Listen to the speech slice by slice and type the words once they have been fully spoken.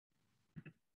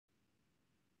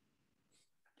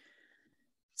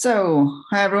So,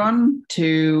 hi everyone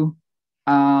to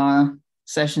our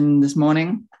session this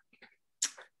morning.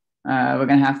 We're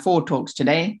going to have 4 talks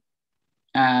today.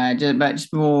 But just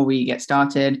before we get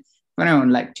started, if anyone would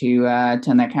like to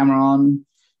turn their camera on,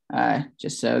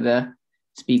 just so the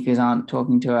speakers aren't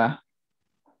talking to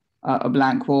a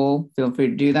blank wall, feel free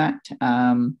to do that.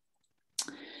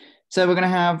 So we're going to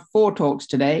have 4 talks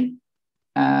today.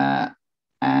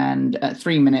 And at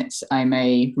 3 minutes, I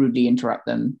may rudely interrupt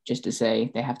them just to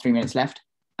say they have 3 minutes left.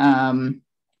 And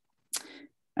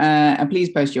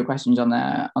please post your questions on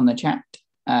the chat.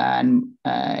 And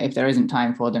if there isn't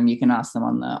time for them, you can ask them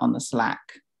on the Slack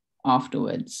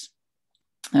afterwards.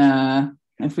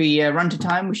 If we run to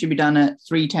time, we should be done at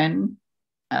 3:10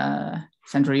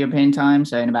 Central European time,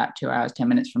 so in about 2 hours, 10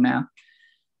 minutes from now.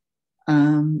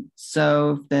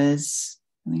 So if there's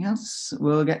nothing else,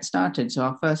 we'll get started. So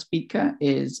our first speaker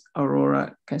is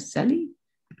Aurora Kesseli,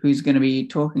 who's going to be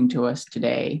talking to us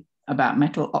today about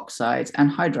metal oxides and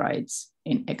hydrides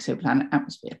in exoplanet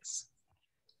atmospheres.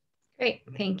 Great,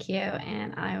 thank you.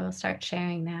 And I will start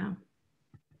sharing now.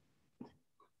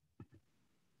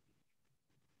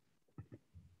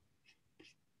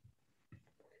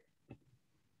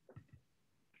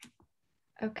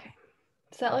 Okay,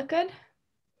 does that look good?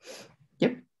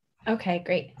 Yep. Okay,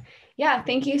 great. Yeah,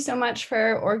 thank you so much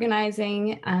for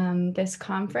organizing this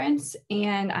conference.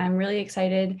 And I'm really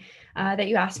excited that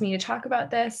you asked me to talk about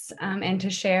this and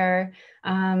to share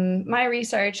my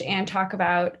research and talk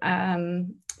about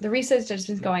the research that's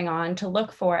been going on to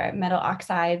look for metal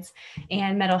oxides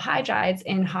and metal hydrides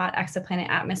in hot exoplanet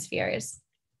atmospheres.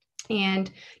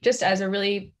 And just as a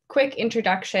really quick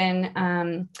introduction,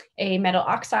 a metal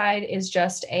oxide is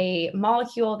just a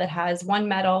molecule that has one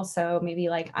metal, so maybe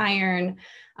like iron,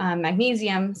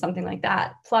 magnesium, something like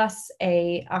that, plus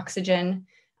a oxygen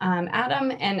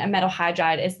atom, and a metal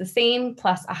hydride is the same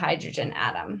plus a hydrogen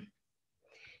atom.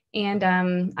 And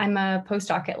I'm a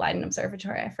postdoc at Leiden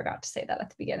Observatory. I forgot to say that at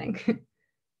the beginning.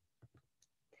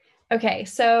 Okay,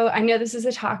 so I know this is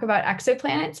a talk about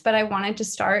exoplanets, but I wanted to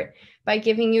start by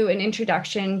giving you an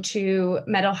introduction to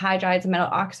metal hydrides and metal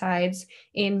oxides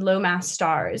in low mass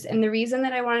stars. And the reason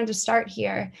that I wanted to start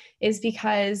here is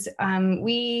because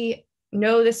we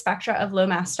know the spectra of low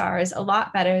mass stars a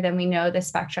lot better than we know the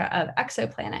spectra of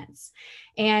exoplanets.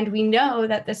 And we know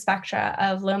that the spectra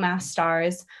of low mass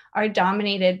stars are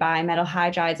dominated by metal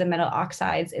hydrides and metal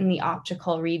oxides in the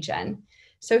optical region.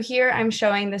 So here I'm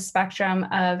showing the spectrum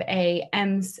of an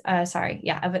M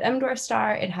dwarf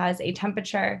star. It has a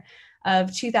temperature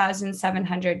of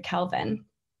 2,700 Kelvin.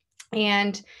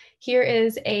 And here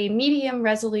is a medium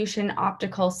resolution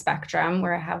optical spectrum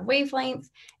where I have wavelength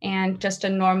and just a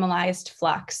normalized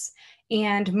flux.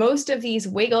 And most of these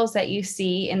wiggles that you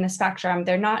see in the spectrum,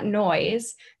 they're not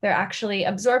noise, they're actually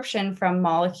absorption from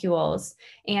molecules.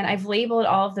 And I've labeled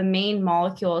all of the main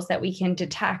molecules that we can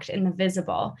detect in the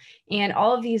visible. And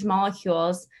all of these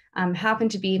molecules happen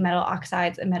to be metal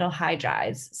oxides and metal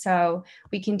hydrides. So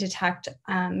we can detect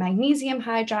magnesium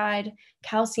hydride,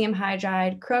 calcium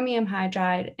hydride, chromium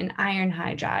hydride, and iron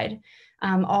hydride,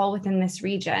 all within this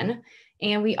region.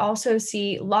 And we also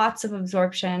see lots of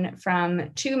absorption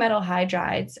from two metal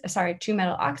oxides,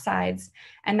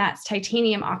 and that's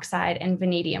titanium oxide and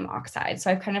vanadium oxide.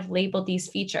 So I've kind of labeled these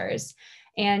features.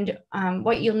 And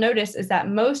what you'll notice is that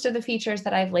most of the features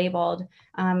that I've labeled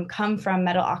come from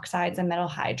metal oxides and metal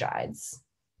hydrides.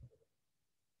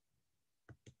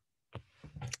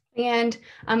 And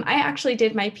I actually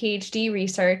did my PhD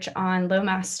research on low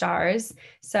mass stars.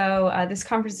 So this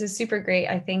conference is super great,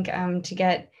 I think, to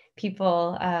get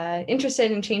people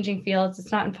interested in changing fields.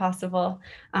 It's not impossible.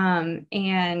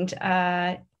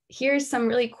 Here's some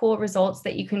really cool results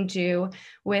that you can do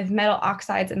with metal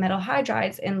oxides and metal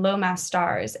hydrides in low mass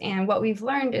stars. And what we've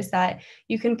learned is that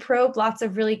you can probe lots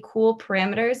of really cool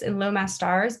parameters in low mass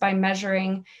stars by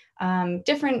measuring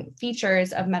different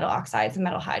features of metal oxides and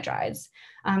metal hydrides.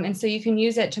 And so you can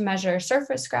use it to measure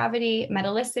surface gravity,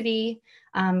 metallicity,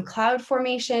 cloud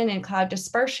formation and cloud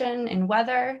dispersion in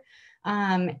weather,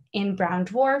 in brown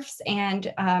dwarfs,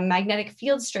 and magnetic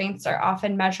field strengths are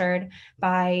often measured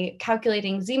by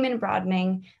calculating Zeeman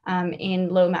broadening in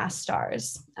low mass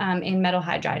stars in metal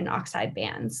hydride and oxide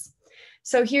bands.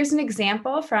 So here's an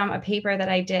example from a paper that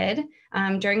I did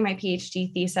during my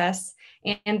PhD thesis.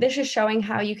 And this is showing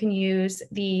how you can use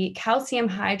the calcium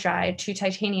hydride to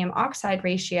titanium oxide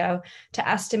ratio to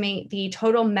estimate the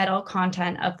total metal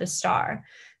content of the star.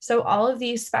 So all of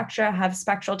these spectra have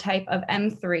spectral type of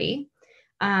M3,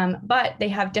 but they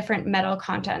have different metal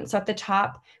content. So at the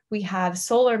top, we have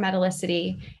solar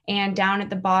metallicity, and down at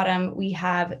the bottom, we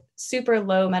have super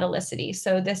low metallicity.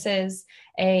 So this is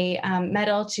a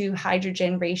metal to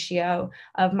hydrogen ratio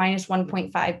of minus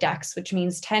 1.5 dex, which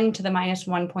means 10 to the minus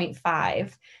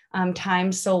 1.5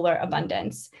 times solar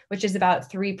abundance, which is about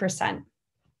 3%.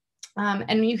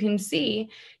 And you can see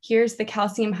here's the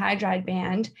calcium hydride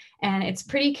band, and it's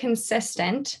pretty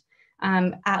consistent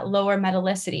at lower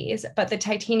metallicities, but the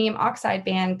titanium oxide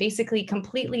band basically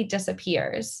completely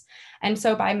disappears. And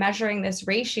so by measuring this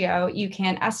ratio, you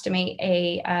can estimate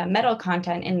a metal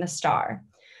content in the star.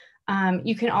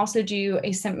 You can also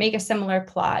make a similar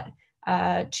plot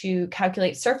to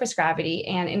calculate surface gravity.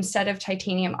 And instead of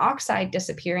titanium oxide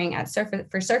disappearing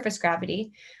for surface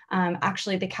gravity,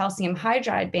 actually the calcium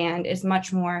hydride band is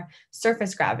much more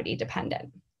surface gravity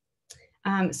dependent.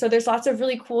 So there's lots of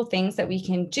really cool things that we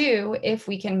can do if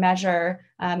we can measure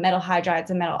metal hydrides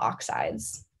and metal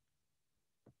oxides.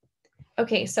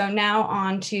 Okay, so now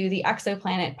on to the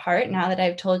exoplanet part, now that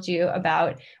I've told you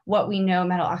about what we know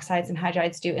metal oxides and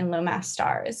hydrides do in low mass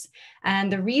stars.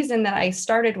 And the reason that I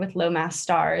started with low mass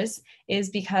stars is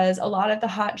because a lot of the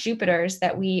hot Jupiters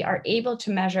that we are able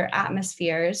to measure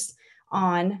atmospheres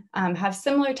on have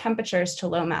similar temperatures to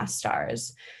low mass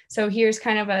stars. So here's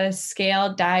kind of a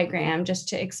scaled diagram just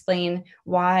to explain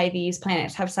why these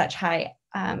planets have such high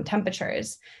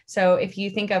temperatures. So if you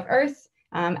think of Earth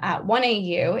at 1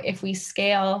 AU, if we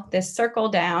scale this circle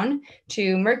down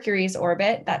to Mercury's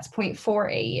orbit, that's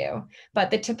 0.4 AU.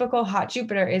 But the typical hot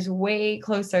Jupiter is way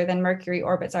closer than Mercury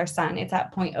orbits our sun. It's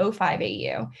at 0.05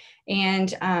 AU.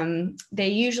 And they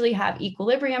usually have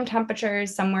equilibrium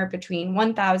temperatures somewhere between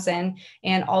 1000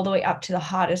 and all the way up to the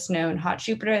hottest known hot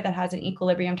Jupiter that has an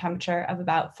equilibrium temperature of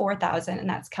about 4000, and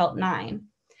that's Kelt 9.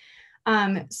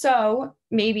 So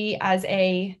maybe as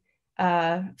a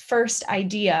first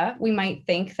idea, we might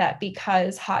think that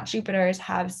because hot Jupiters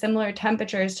have similar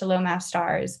temperatures to low mass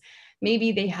stars,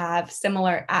 maybe they have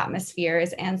similar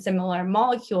atmospheres and similar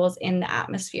molecules in the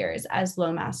atmospheres as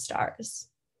low mass stars.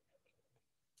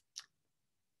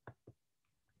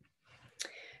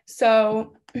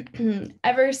 So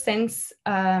ever since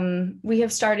we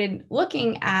have started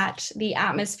looking at the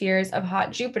atmospheres of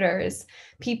hot Jupiters,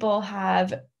 people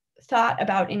have thought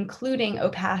about including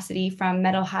opacity from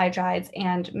metal hydrides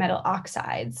and metal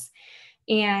oxides.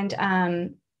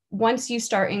 And once you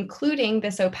start including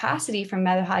this opacity from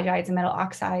metal hydrides and metal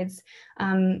oxides,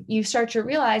 you start to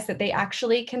realize that they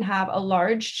actually can have a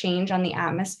large change on the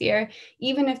atmosphere,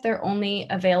 even if they're only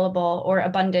available or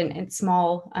abundant in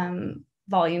small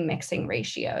volume mixing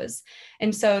ratios.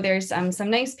 And so there's some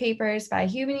nice papers by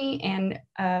Hubney and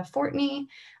Fortney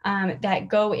that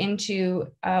go into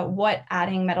what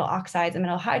adding metal oxides and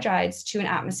metal hydrides to an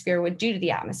atmosphere would do to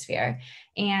the atmosphere.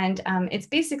 And it's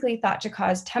basically thought to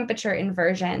cause temperature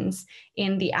inversions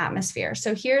in the atmosphere.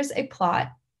 So here's a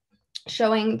plot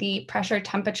showing the pressure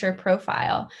temperature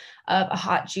profile of a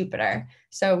hot Jupiter.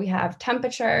 So we have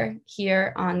temperature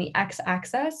here on the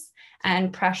x-axis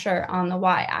and pressure on the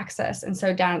y-axis. And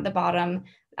so down at the bottom,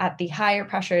 at the higher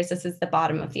pressures, this is the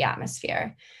bottom of the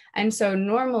atmosphere. And so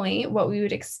normally what we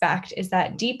would expect is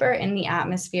that deeper in the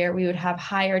atmosphere, we would have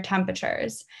higher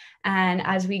temperatures. And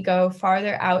as we go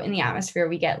farther out in the atmosphere,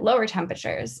 we get lower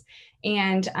temperatures.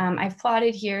 And I've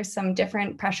plotted here some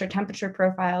different pressure temperature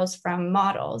profiles from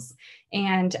models.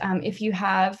 And if you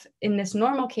have, in this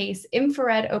normal case,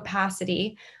 infrared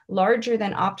opacity larger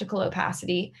than optical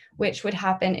opacity, which would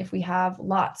happen if we have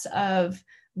lots of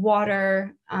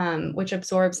water, which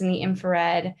absorbs in the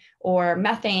infrared, or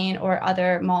methane or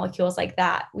other molecules like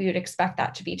that, we would expect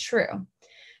that to be true.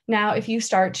 Now, if you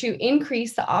start to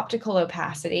increase the optical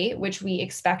opacity, which we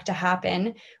expect to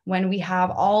happen when we have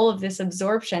all of this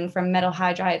absorption from metal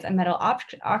hydrides and metal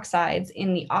oxides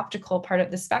in the optical part of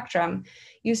the spectrum,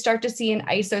 you start to see an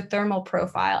isothermal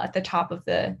profile at the top of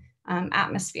the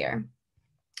atmosphere.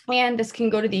 And this can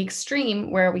go to the extreme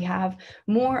where we have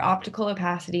more optical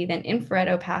opacity than infrared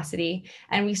opacity,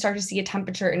 and we start to see a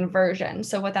temperature inversion.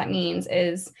 So what that means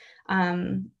is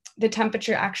the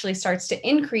temperature actually starts to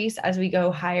increase as we go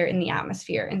higher in the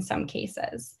atmosphere in some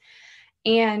cases.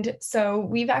 And so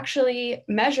we've actually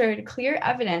measured clear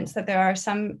evidence that there are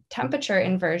some temperature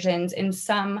inversions in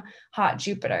some hot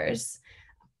Jupiters.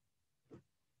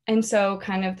 And so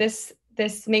kind of this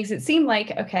makes it seem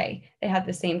like, okay, they have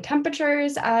the same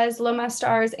temperatures as low mass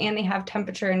stars and they have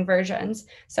temperature inversions.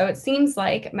 So it seems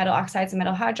like metal oxides and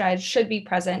metal hydrides should be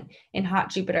present in hot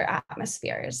Jupiter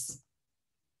atmospheres.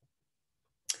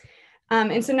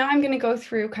 And so now I'm going to go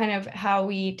through kind of how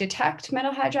we detect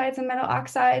metal hydrides and metal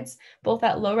oxides, both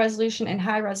at low resolution and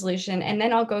high resolution, and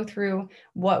then I'll go through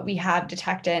what we have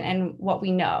detected and what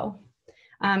we know.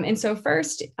 And so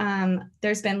first,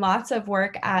 there's been lots of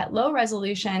work at low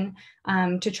resolution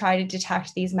to try to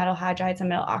detect these metal hydrides and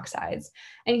metal oxides.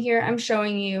 And here I'm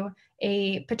showing you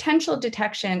a potential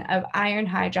detection of iron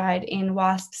hydride in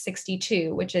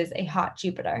WASP-62, which is a hot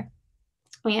Jupiter.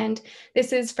 And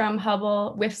this is from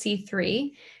Hubble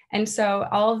WIFC-3. And so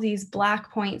all of these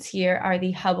black points here are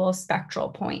the Hubble spectral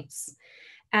points.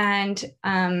 And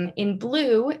in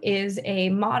blue is a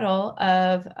model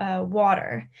of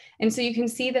water. And so you can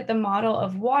see that the model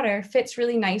of water fits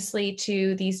really nicely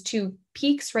to these two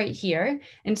peaks right here.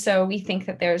 And so we think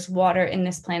that there's water in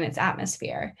this planet's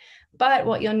atmosphere. But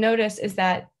what you'll notice is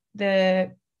that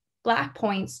the black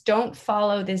points don't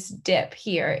follow this dip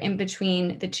here in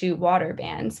between the two water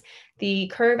bands. The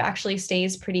curve actually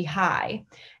stays pretty high.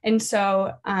 And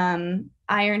so iron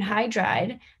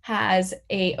hydride has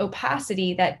a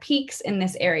opacity that peaks in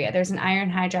this area. There's an iron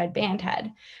hydride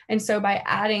bandhead. And so by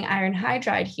adding iron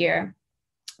hydride here,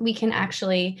 we can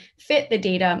actually fit the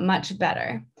data much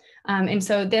better. And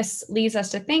so this leads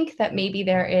us to think that maybe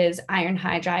there is iron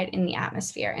hydride in the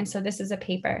atmosphere. And so this is a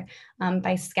paper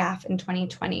by Scaff in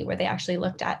 2020, where they actually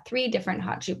looked at 3 different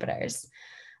hot Jupiters.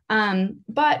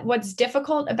 But what's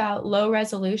difficult about low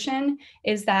resolution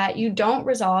is that you don't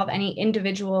resolve any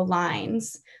individual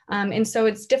lines. And so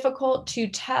it's difficult to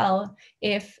tell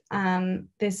if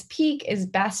this peak is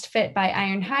best fit by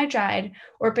iron hydride,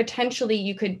 or potentially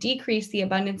you could decrease the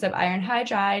abundance of iron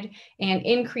hydride and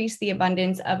increase the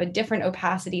abundance of a different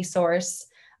opacity source,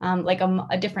 like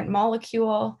a different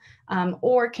molecule,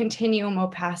 or continuum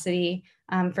opacity.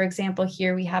 For example,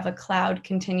 here we have a cloud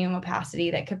continuum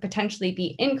opacity that could potentially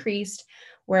be increased,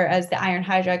 whereas the iron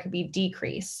hydride could be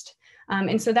decreased.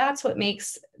 And so that's what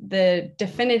makes the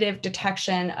definitive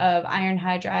detection of iron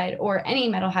hydride or any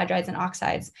metal hydrides and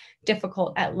oxides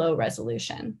difficult at low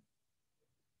resolution.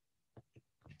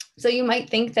 So you might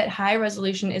think that high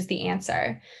resolution is the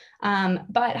answer,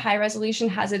 but high resolution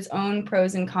has its own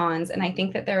pros and cons. And I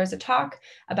think that there is a talk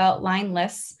about line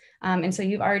lists. And so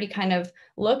you've already kind of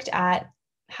looked at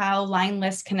how line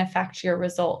lists can affect your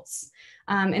results.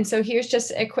 And so here's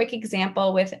just a quick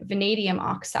example with vanadium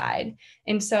oxide.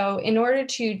 And so in order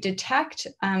to detect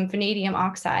vanadium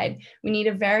oxide, we need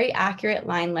a very accurate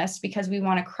line list, because we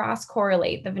want to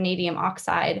cross-correlate the vanadium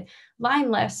oxide line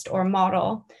list or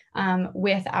model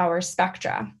with our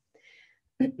spectra.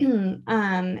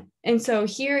 And so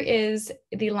here is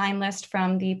the line list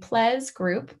from the PLES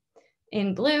group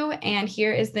in blue, and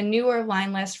here is the newer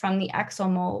line list from the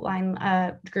ExoMol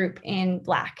line group in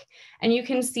black. And you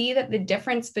can see that the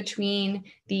difference between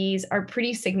these are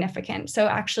pretty significant. So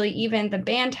actually even the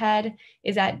bandhead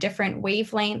is at different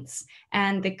wavelengths,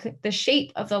 and the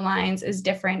shape of the lines is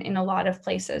different in a lot of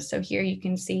places. So here you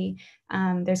can see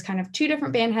there's kind of 2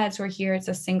 different bandheads, where here it's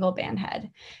a single bandhead.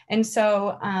 And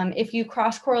so if you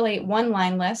cross-correlate one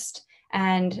line list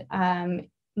and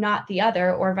not the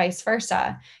other, or vice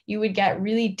versa, you would get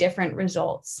really different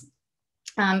results.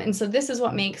 And so this is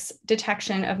what makes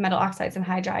detection of metal oxides and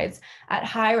hydrides at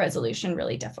high resolution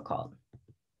really difficult.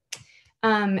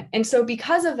 And so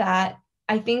because of that,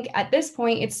 I think at this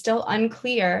point, it's still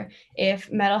unclear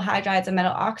if metal hydrides and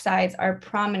metal oxides are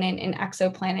prominent in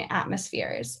exoplanet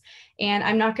atmospheres. And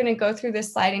I'm not going to go through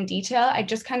this slide in detail. I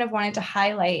just kind of wanted to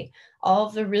highlight all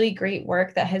of the really great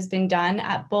work that has been done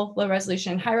at both low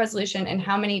resolution and high resolution, and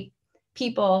how many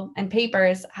people and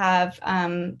papers have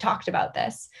talked about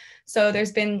this. So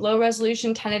there's been low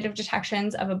resolution tentative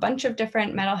detections of a bunch of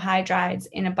different metal hydrides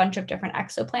in a bunch of different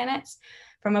exoplanets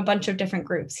from a bunch of different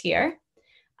groups here.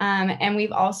 And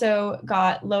we've also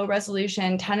got low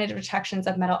resolution tentative detections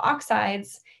of metal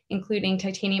oxides, including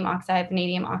titanium oxide,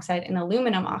 vanadium oxide, and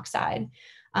aluminum oxide.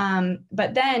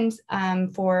 But then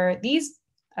for these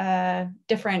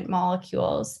different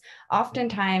molecules,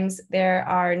 oftentimes there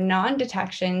are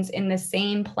non-detections in the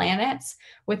same planets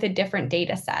with a different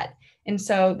data set. And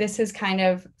so this has kind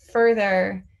of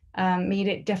further made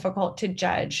it difficult to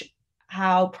judge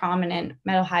how prominent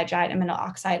metal hydride and metal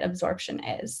oxide absorption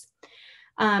is.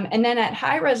 And then at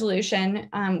high resolution,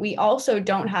 we also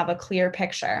don't have a clear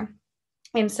picture.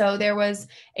 And so there was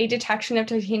a detection of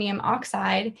titanium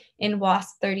oxide in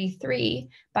WASP-33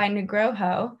 by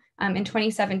Negroho in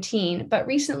 2017. But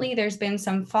recently there's been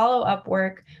some follow-up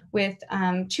work with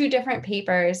 2 different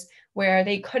papers where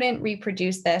they couldn't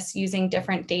reproduce this using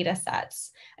different data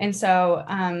sets. And so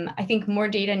I think more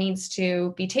data needs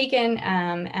to be taken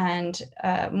and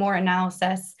more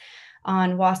analysis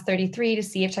on WASP-33 to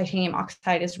see if titanium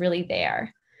oxide is really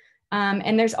there.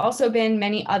 And there's also been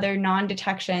many other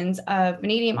non-detections of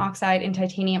vanadium oxide and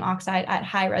titanium oxide at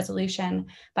high resolution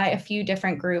by a few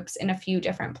different groups in a few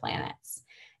different planets.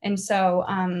 And so,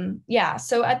 yeah,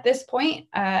 so at this point,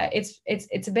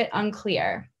 it's a bit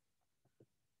unclear.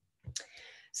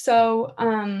 So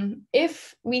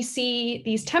if we see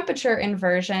these temperature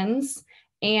inversions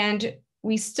and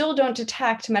we still don't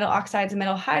detect metal oxides and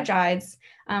metal hydrides,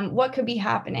 what could be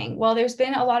happening? Well, there's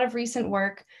been a lot of recent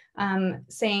work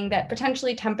saying that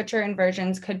potentially temperature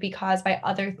inversions could be caused by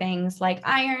other things like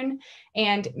iron,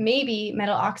 and maybe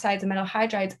metal oxides and metal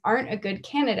hydrides aren't a good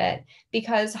candidate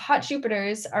because hot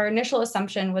Jupiters, our initial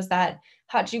assumption was that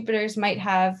hot Jupiters might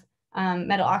have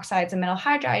metal oxides and metal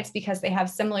hydrides because they have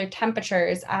similar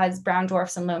temperatures as brown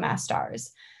dwarfs and low mass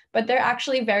stars, but they're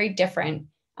actually very different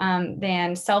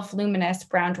than self-luminous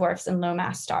brown dwarfs and low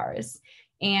mass stars.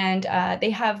 And they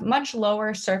have much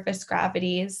lower surface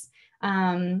gravities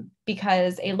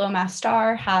because a low mass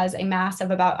star has a mass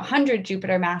of about 100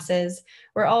 Jupiter masses,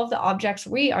 where all of the objects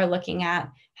we are looking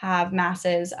at have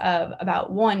masses of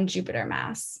about 1 Jupiter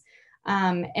mass.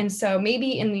 And so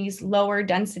maybe in these lower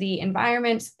density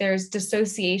environments, there's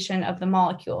dissociation of the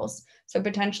molecules. So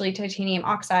potentially titanium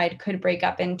oxide could break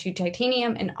up into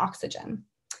titanium and oxygen.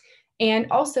 And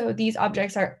also these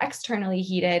objects are externally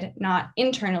heated, not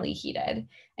internally heated.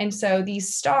 And so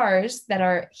these stars that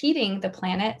are heating the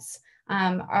planets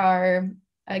are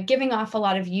giving off a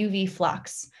lot of UV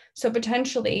flux. So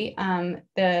potentially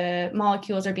the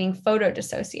molecules are being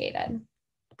photodissociated.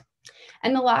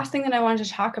 And the last thing that I wanted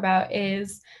to talk about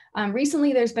is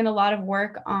recently there's been a lot of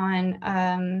work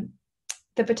on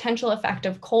the potential effect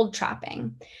of cold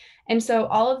trapping. And so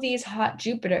all of these hot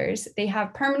Jupiters, they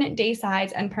have permanent day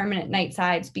sides and permanent night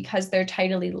sides because they're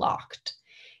tidally locked.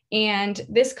 And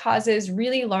this causes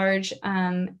really large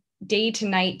day to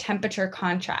night temperature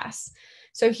contrasts.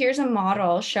 So here's a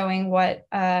model showing what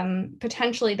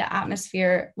potentially the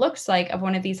atmosphere looks like of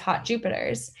one of these hot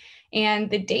Jupiters. And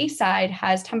the day side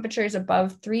has temperatures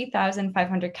above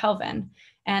 3,500 Kelvin,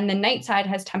 and the night side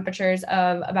has temperatures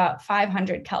of about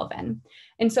 500 Kelvin.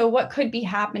 And so what could be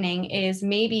happening is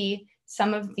maybe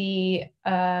some of the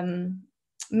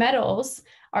metals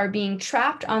are being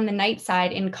trapped on the night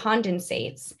side in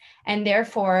condensates, and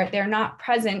therefore they're not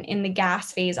present in the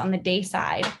gas phase on the day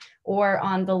side or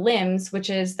on the limbs, which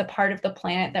is the part of the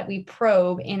planet that we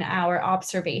probe in our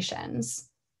observations.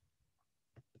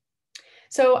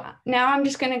 So now I'm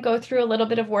just going to go through a little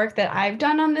bit of work that I've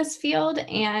done on this field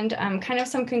and kind of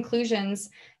some conclusions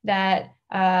that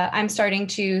I'm starting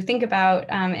to think about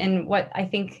and what I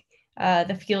think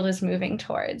the field is moving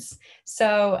towards.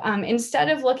 So instead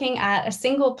of looking at a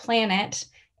single planet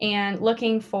and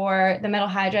looking for the metal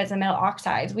hydrides and metal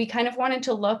oxides, we kind of wanted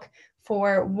to look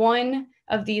for one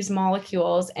of these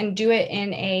molecules and do it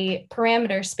in a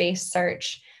parameter space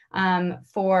search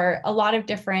for a lot of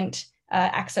different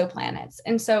exoplanets.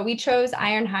 And so we chose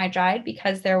iron hydride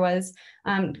because there was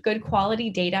good quality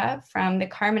data from the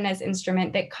Carmenes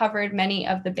instrument that covered many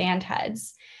of the band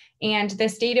heads. And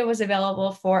this data was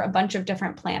available for a bunch of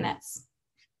different planets.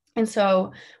 And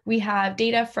so we have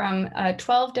data from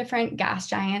 12 different gas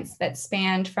giants that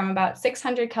spanned from about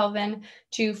 600 Kelvin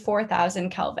to 4,000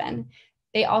 Kelvin.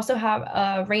 They also have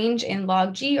a range in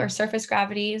log G or surface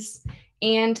gravities,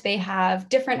 and they have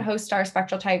different host star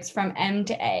spectral types from M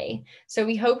to A. So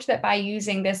we hoped that by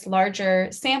using this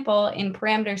larger sample in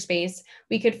parameter space,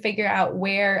 we could figure out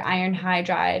where iron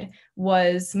hydride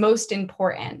was most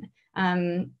important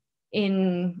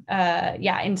in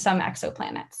some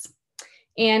exoplanets.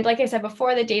 And like I said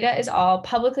before, the data is all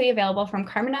publicly available from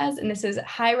Carmenes, and this is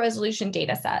high resolution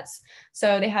data sets.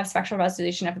 So they have spectral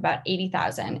resolution of about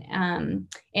 80,000, and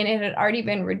it had already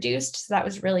been reduced, so that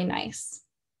was really nice.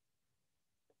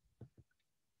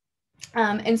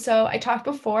 And so I talked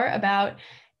before about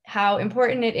how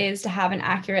important it is to have an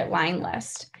accurate line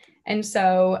list. And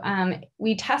so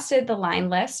we tested the line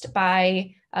list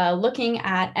by looking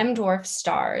at M-dwarf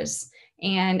stars.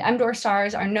 And M-dwarf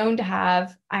stars are known to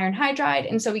have iron hydride.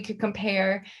 And so we could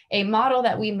compare a model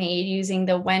that we made using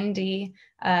the Wendy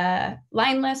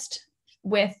line list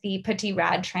with the Petit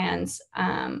Rad Trans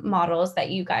models that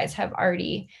you guys have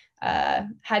already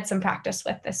had some practice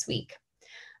with this week.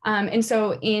 And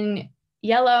so in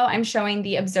yellow, I'm showing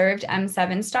the observed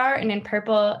M7 star, and in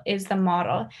purple is the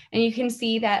model. And you can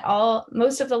see that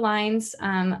most of the lines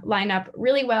line up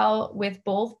really well with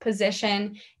both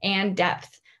position and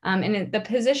depth. And the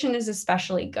position is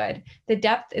especially good. The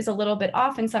depth is a little bit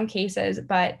off in some cases,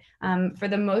 but for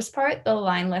the most part, the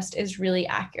line list is really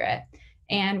accurate.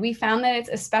 And we found that it's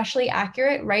especially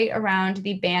accurate right around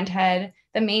the band head,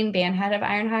 the main band head of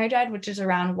iron hydride, which is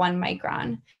around 1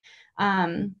 micron.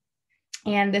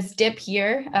 And this dip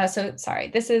here,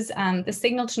 this is the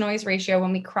signal to noise ratio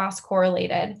when we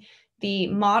cross-correlated the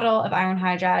model of iron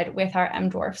hydride with our M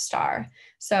dwarf star.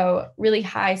 So really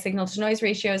high signal to noise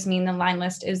ratios mean the line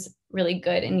list is really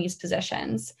good in these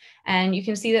positions. And you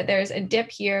can see that there's a dip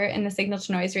here in the signal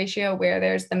to noise ratio where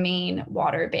there's the main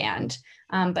water band,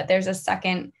 but there's a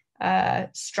second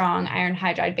strong iron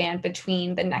hydride band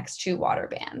between the next two water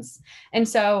bands. And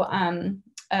so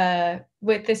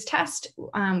with this test,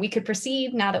 we could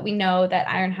proceed now that we know that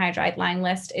iron hydride line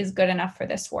list is good enough for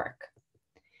this work.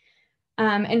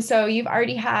 And so you've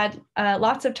already had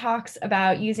lots of talks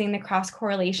about using the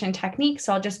cross-correlation technique.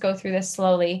 So I'll just go through this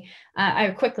slowly,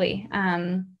 quickly.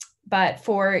 But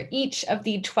for each of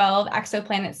the 12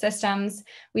 exoplanet systems,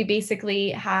 we basically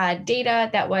had data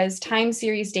that was time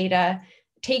series data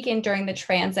taken during the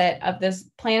transit of this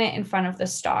planet in front of the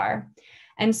star.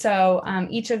 And so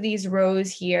each of these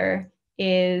rows here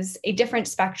is a different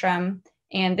spectrum.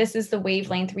 And this is the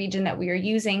wavelength region that we are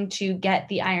using to get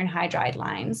the iron hydride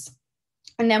lines.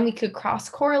 And then we could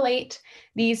cross-correlate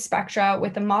these spectra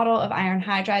with the model of iron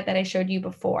hydride that I showed you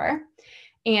before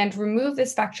and remove the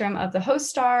spectrum of the host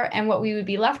star. And what we would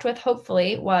be left with,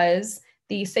 hopefully, was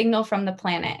the signal from the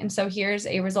planet. And so here's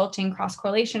a resulting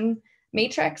cross-correlation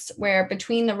matrix where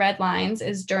between the red lines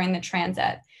is during the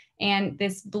transit. And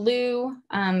this blue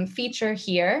feature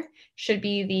here should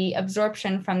be the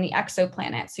absorption from the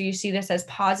exoplanet. So you see this as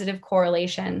positive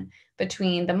correlation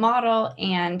between the model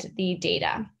and the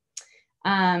data.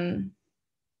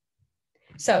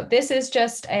 So this is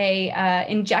just a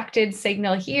injected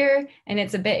signal here, and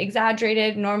it's a bit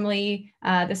exaggerated. Normally,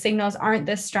 the signals aren't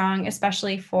this strong,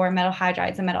 especially for metal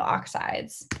hydrides and metal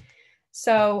oxides.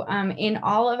 So in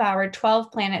all of our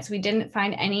 12 planets, we didn't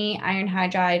find any iron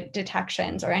hydride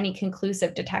detections or any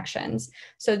conclusive detections.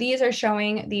 So these are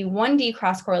showing the 1D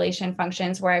cross-correlation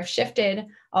functions where I've shifted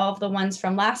all of the ones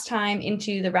from last time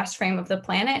into the rest frame of the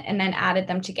planet and then added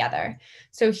them together.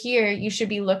 So here you should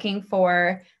be looking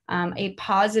for a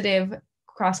positive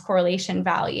cross-correlation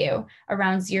value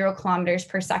around 0 kilometers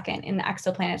per second in the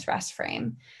exoplanet's rest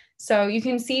frame. So you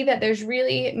can see that there's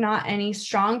really not any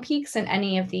strong peaks in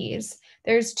any of these.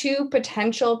 There's 2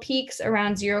 potential peaks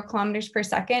around 0 kilometers per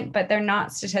second, but they're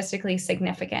not statistically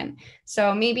significant.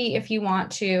 So maybe if you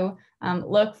want to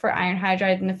look for iron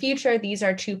hydride in the future, these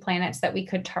are 2 planets that we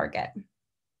could target.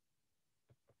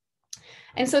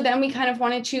 And so then we kind of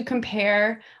wanted to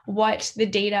compare what the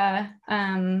data,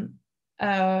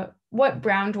 what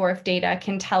brown dwarf data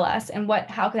can tell us and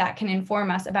how that can inform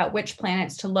us about which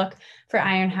planets to look for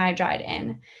iron hydride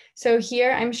in. So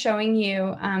here I'm showing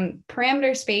you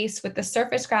parameter space with the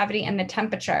surface gravity and the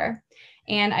temperature.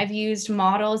 And I've used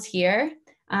models here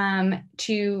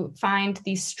to find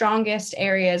the strongest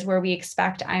areas where we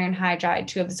expect iron hydride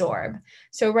to absorb.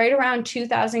 So right around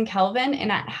 2000 Kelvin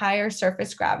and at higher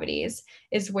surface gravities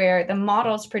is where the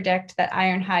models predict that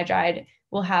iron hydride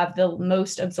will have the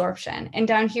most absorption. And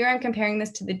down here, I'm comparing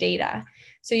this to the data.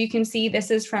 So you can see this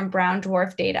is from brown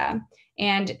dwarf data.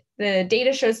 And the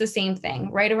data shows the same thing.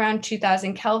 Right around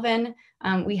 2000 Kelvin,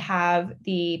 we have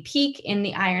the peak in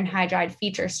the iron hydride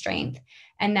feature strength.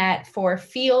 And that for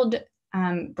field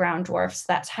brown dwarfs,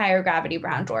 that's higher gravity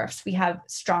brown dwarfs, we have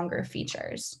stronger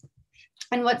features.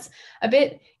 And what's a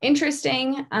bit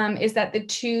interesting is that the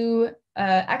 2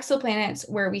 exoplanets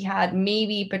where we had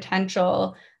maybe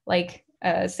potential like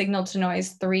signal to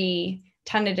noise 3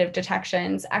 tentative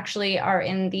detections actually are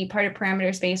in the part of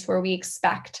parameter space where we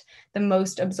expect the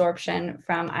most absorption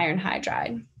from iron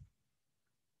hydride.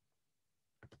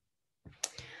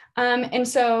 And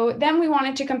so then we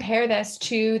wanted to compare this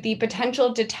to the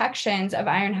potential detections of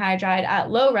iron hydride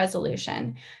at low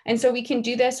resolution. And so we can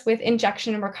do this with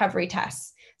injection and recovery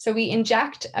tests. So we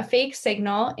inject a fake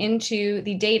signal into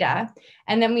the data,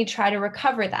 and then we try to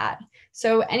recover that.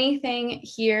 So anything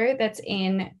here that's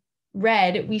in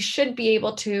red, we should be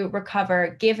able to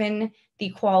recover given the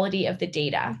quality of the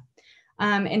data.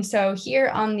 And so here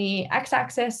on the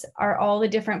x-axis are all the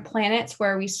different planets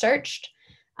where we searched.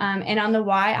 And on the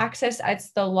y-axis,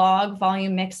 it's the log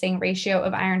volume mixing ratio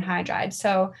of iron hydride.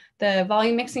 So the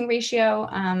volume mixing ratio,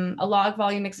 a log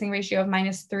volume mixing ratio of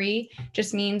 -3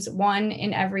 just means 1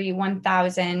 in every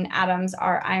 1,000 atoms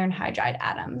are iron hydride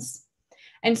atoms.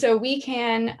 And so we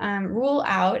can rule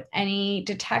out any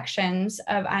detections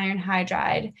of iron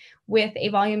hydride with a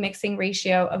volume mixing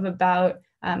ratio of about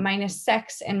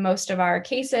 -6 in most of our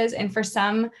cases. And for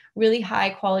some really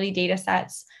high quality data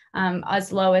sets,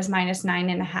 as low as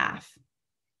 -9.5.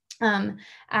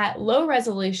 At low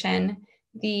resolution,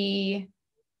 the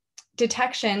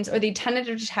detections or the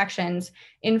tentative detections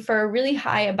infer really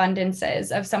high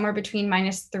abundances of somewhere between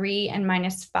 -3 and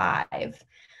 -5.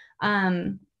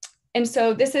 And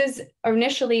so this is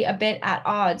initially a bit at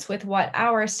odds with what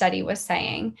our study was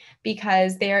saying,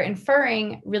 because they're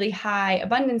inferring really high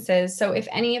abundances. So if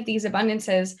any of these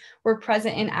abundances were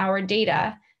present in our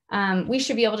data, we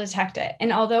should be able to detect it.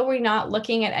 And although we're not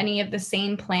looking at any of the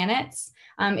same planets,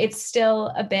 it's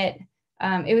still a bit,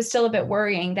 it was still a bit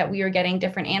worrying that we were getting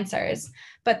different answers.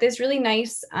 But this really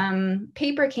nice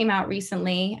paper came out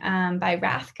recently by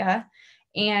Rathke,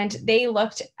 and they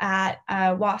looked at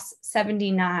WASP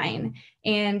 79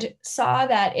 and saw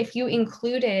that if you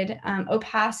included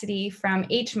opacity from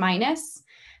H-,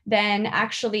 then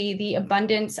actually the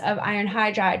abundance of iron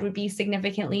hydride would be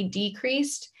significantly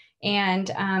decreased, and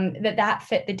that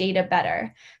fit the data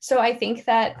better. So I think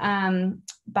that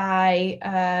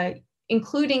by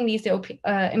including these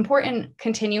important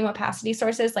continuum opacity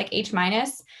sources like H-,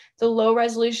 the low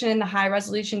resolution and the high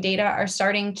resolution data are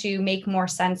starting to make more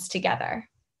sense together.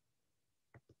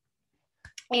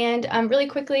 And really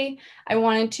quickly, I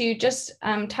wanted to just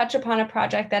touch upon a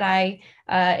project that I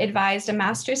advised a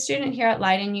master's student here at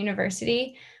Leiden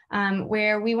University,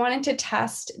 where we wanted to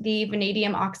test the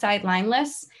vanadium oxide line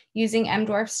lists using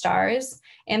M-dwarf stars.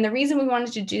 And the reason we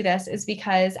wanted to do this is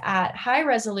because at high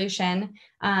resolution,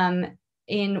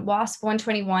 in WASP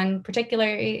 121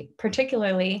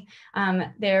 particularly,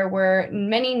 there were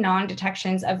many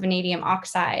non-detections of vanadium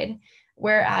oxide,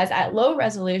 whereas at low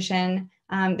resolution,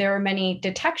 there were many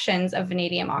detections of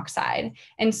vanadium oxide.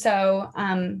 And so,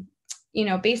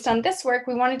 based on this work,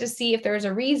 we wanted to see if there was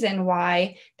a reason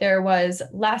why there was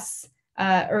less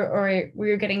or we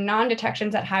were getting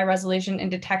non-detections at high resolution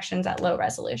and detections at low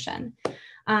resolution.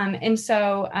 And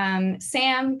so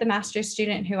Sam, the master's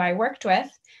student who I worked with,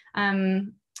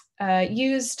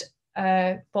 used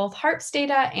both HARPS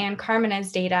data and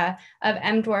Carmenes data of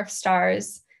M-dwarf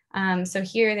stars. So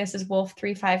here, this is Wolf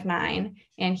 359,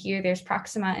 and here there's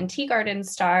Proxima and Teegarden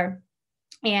star.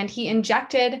 And he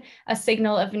injected a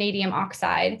signal of vanadium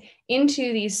oxide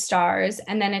into these stars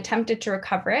and then attempted to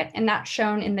recover it. And that's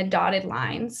shown in the dotted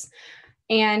lines.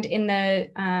 And in the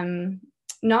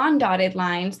non-dotted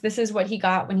lines, this is what he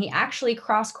got when he actually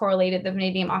cross-correlated the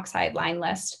vanadium oxide line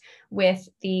list with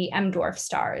the M-dwarf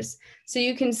stars. So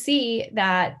you can see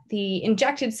that the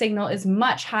injected signal is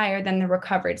much higher than the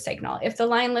recovered signal. If the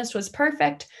line list was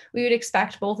perfect, we would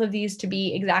expect both of these to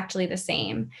be exactly the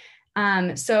same.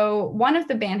 So one of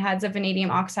the bandheads of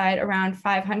vanadium oxide, around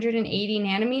 580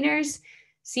 nanometers,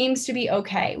 seems to be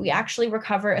okay. We actually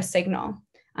recover a signal,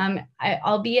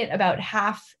 albeit about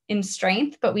half in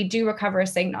strength, but we do recover a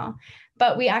signal.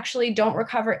 But we actually don't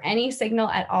recover any signal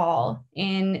at all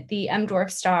in the M-dwarf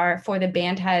star for the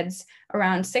bandheads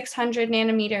around 600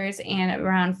 nanometers and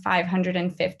around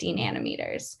 550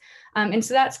 nanometers. And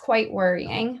so that's quite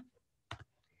worrying.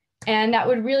 And that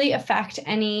would really affect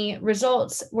any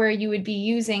results where you would be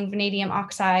using vanadium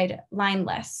oxide line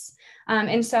lists.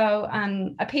 And so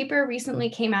a paper recently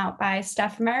came out by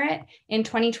Steph Merritt in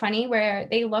 2020, where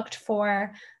they looked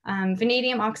for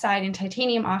vanadium oxide and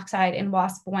titanium oxide in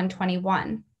WASP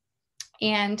 121.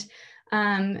 And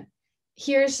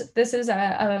this is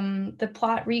the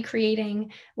plot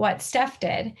recreating what Steph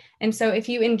did. And so if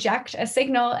you inject a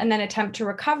signal and then attempt to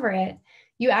recover it,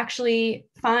 you actually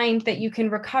find that you can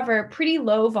recover pretty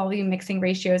low volume mixing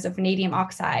ratios of vanadium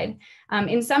oxide,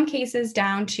 in some cases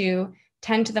down to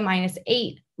 10 to the minus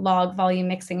 8 log volume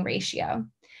mixing ratio.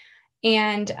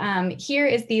 And here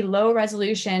is the low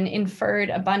resolution inferred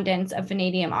abundance of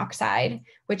vanadium oxide,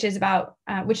 which is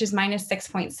minus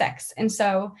 6.6. And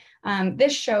so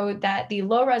this showed that the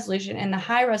low resolution and the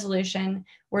high resolution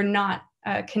were not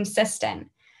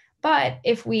consistent. But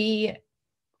if we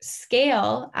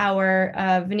scale our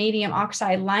vanadium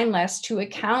oxide line list to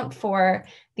account for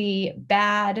the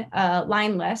bad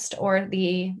line list or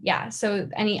so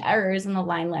any errors in the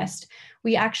line list,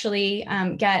 we actually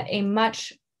get a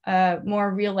much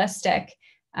more realistic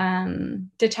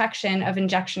detection of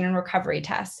injection and recovery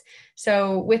tests.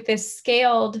 So with this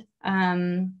scaled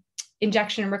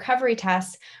injection and recovery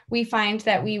tests, we find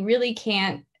that we really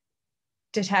can't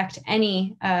detect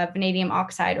any vanadium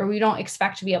oxide, or we don't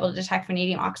expect to be able to detect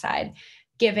vanadium oxide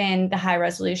given the high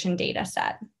resolution data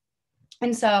set.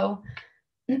 And so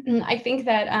I think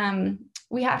that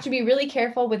we have to be really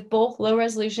careful with both low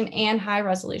resolution and high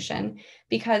resolution,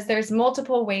 because there's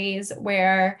multiple ways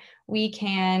where we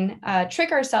can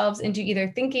trick ourselves into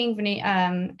either thinking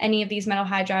any of these metal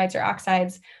hydrides or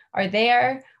oxides are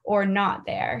there or not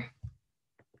there.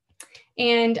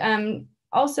 And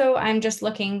also, I'm just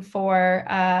looking for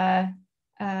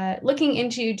looking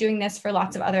into doing this for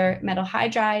lots of other metal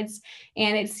hydrides.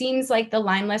 And it seems like the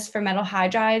line lists for metal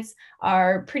hydrides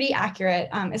are pretty accurate,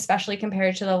 especially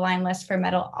compared to the line list for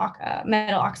metal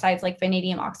oxides like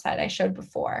vanadium oxide I showed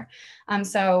before.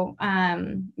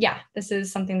 Yeah, this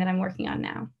is something that I'm working on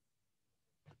now.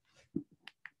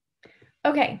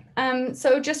 Okay,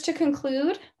 so just to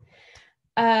conclude,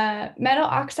 metal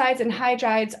oxides and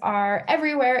hydrides are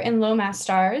everywhere in low mass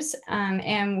stars,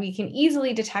 and we can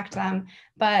easily detect them,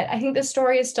 but I think the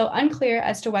story is still unclear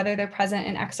as to whether they're present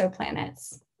in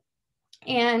exoplanets.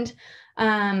 And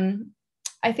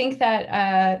I think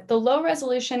that the low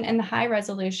resolution and the high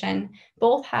resolution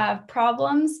both have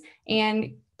problems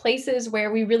and places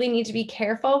where we really need to be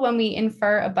careful when we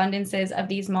infer abundances of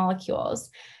these molecules.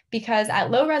 Because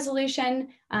at low resolution,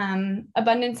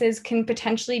 abundances can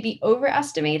potentially be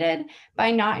overestimated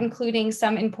by not including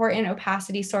some important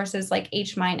opacity sources like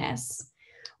H-.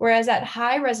 Whereas at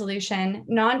high resolution,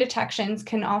 non-detections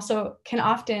can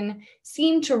often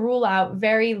seem to rule out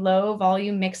very low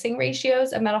volume mixing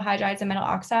ratios of metal hydrides and metal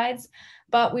oxides,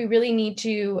 but we really need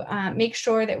to make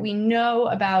sure that we know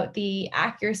about the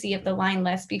accuracy of the line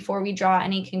list before we draw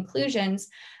any conclusions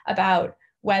about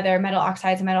whether metal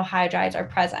oxides and metal hydrides are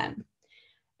present.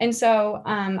 And so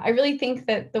I really think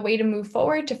that the way to move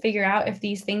forward to figure out if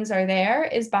these things are there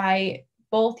is by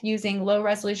both using low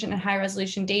resolution and high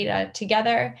resolution data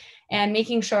together and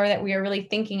making sure that we are really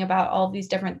thinking about all of these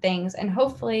different things. And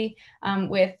hopefully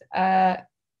with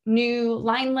new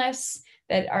line lists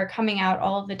that are coming out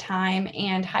all of the time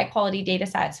and high quality data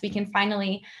sets, we can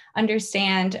finally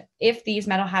understand if these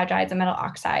metal hydrides and metal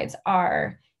oxides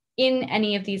are in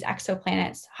any of these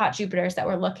exoplanets, hot Jupiters that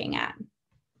we're looking at.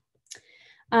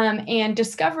 And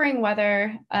discovering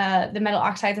whether the metal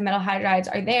oxides and metal hydrides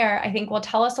are there, I think will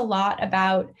tell us a lot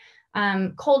about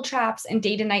cold traps and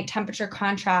day to night temperature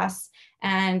contrasts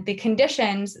and the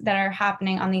conditions that are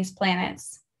happening on these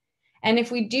planets. And if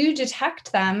we do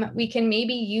detect them, we can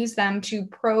maybe use them to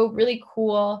probe really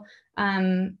cool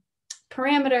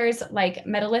parameters like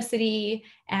metallicity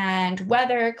and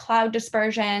weather, cloud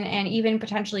dispersion, and even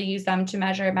potentially use them to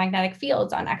measure magnetic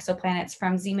fields on exoplanets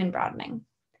from Zeeman broadening.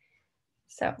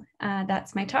 So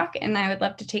that's my talk, and I would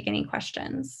love to take any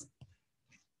questions.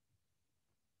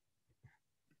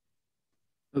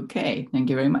 Okay, thank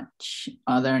you very much.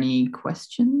 Are there any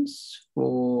questions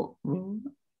for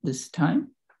this time?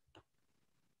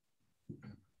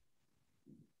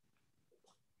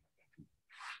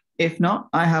 If not,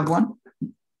 I have one.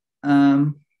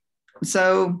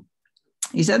 So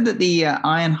you said that the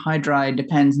iron hydride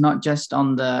depends not just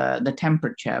on the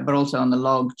temperature, but also on the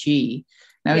log G.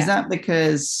 Now, is that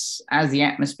because as the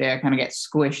atmosphere kind of gets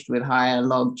squished with higher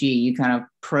log G, you kind of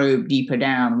probe deeper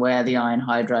down where the iron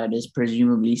hydride is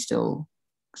presumably still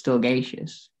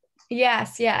gaseous?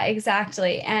 Yes, yeah,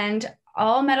 exactly. And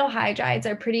all metal hydrides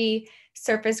are pretty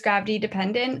surface gravity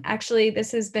dependent. Actually,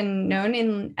 this has been known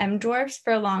in M dwarfs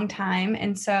for a long time.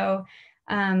 And so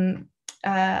metal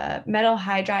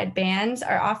hydride bands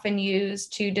are often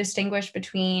used to distinguish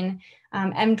between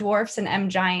M dwarfs and M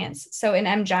giants. So in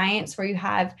M giants, where you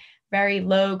have very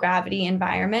low gravity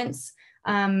environments,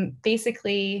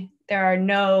 basically there are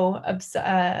no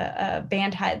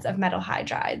band heads of metal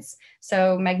hydrides.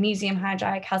 So magnesium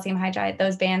hydride, calcium hydride,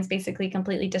 those bands basically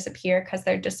completely disappear because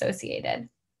they're dissociated.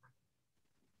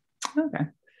 Okay.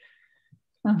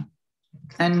 Oh.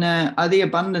 And are the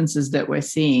abundances that we're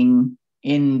seeing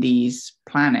in these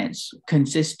planets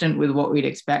consistent with what we'd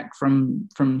expect from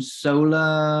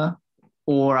solar,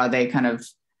 or are they kind of,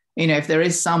 if there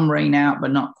is some rain out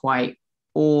but not quite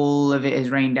all of it is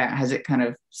rained out,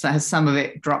 has some of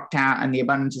it dropped out and the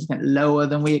abundance is kind of lower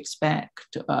than we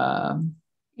expect?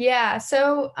 Yeah,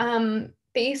 so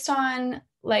based on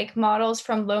like models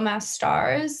from low mass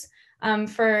stars,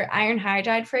 for iron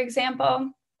hydride, for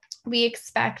example, we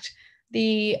expect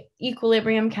the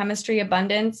equilibrium chemistry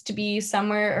abundance to be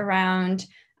somewhere around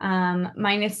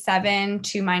 -7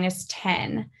 to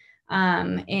 -10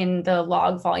 in the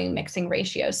log volume mixing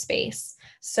ratio space.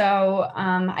 So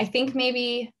I think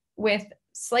maybe with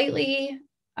slightly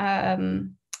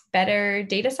better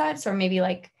data sets, or maybe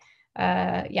like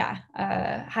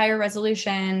higher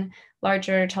resolution,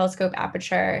 larger telescope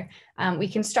aperture, we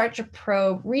can start to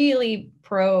really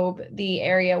probe the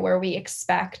area where we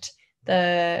expect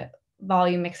the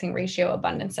volume mixing ratio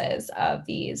abundances of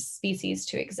these species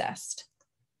to exist.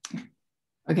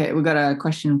 Okay, we got a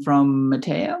question from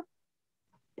Matteo.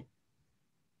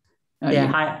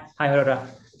 Hi, Aurora.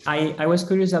 I was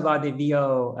curious about the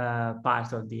VO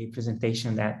part of the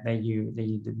presentation that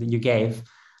you gave.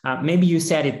 Maybe you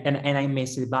said it and I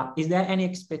missed it, but is there any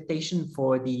expectation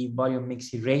for the volume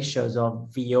mixing ratios of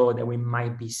VO that we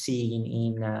might be seeing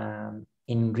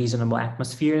in reasonable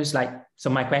atmospheres? So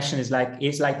my question is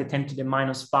is the 10 to the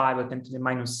minus 5 or 10 to the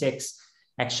minus 6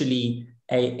 actually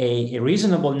a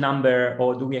reasonable number,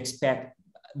 or do we expect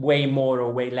way more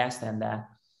or way less than that?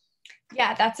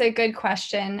 Yeah, that's a good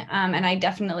question. And I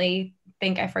definitely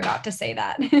think I forgot to say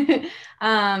that.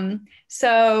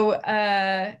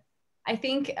 I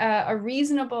think a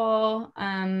reasonable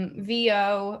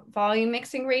VO volume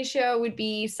mixing ratio would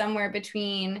be somewhere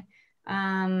between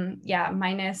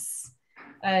minus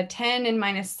 10 and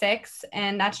minus 6.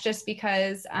 And that's just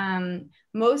because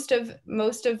most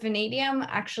of vanadium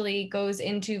actually goes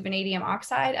into vanadium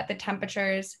oxide at the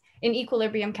temperatures. In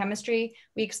equilibrium chemistry,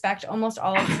 we expect almost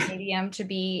all of vanadium to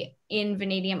be in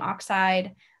vanadium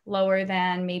oxide lower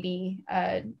than maybe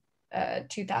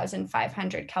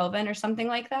 2,500 Kelvin or something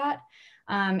like that.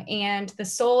 And the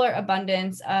solar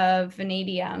abundance of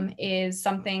vanadium is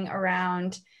something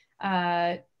around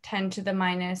 10 to the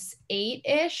minus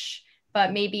 8-ish.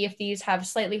 But maybe if these have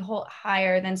slightly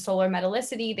higher than solar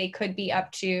metallicity, they could be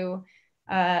up to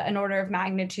an order of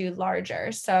magnitude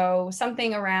larger. So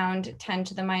something around 10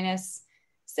 to the minus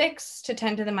 6 to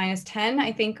 10 to the minus 10,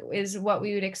 I think, is what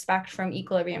we would expect from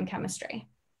equilibrium chemistry.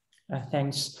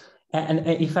 Thanks. And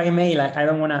if I may, I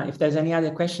don't want to, if there's any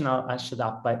other question, I'll shut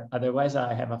up, but otherwise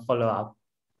I have a follow-up.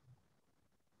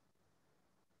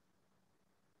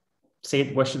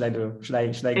 Sid, what should I do? Should I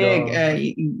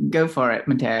go? Go for it,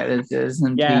 Matteo. There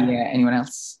doesn't be anyone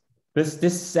else. This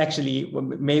is actually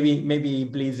maybe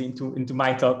bleeds into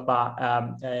my talk, but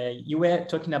you were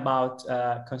talking about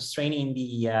constraining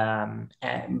the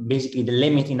basically the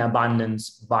limiting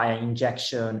abundance via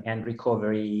injection and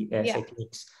recovery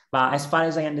techniques. But as far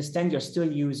as I understand, you're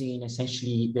still using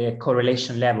essentially the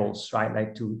correlation levels,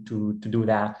 right? To do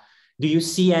that. Do you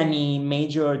see any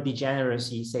major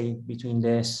degeneracy, say, between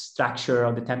the structure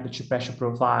of the temperature pressure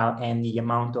profile and the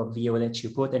amount of VO that you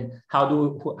put? And how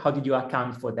did you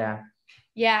account for that?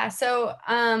 Yeah, so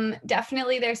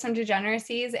definitely there's some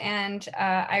degeneracies, and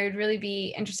I would really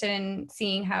be interested in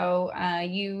seeing how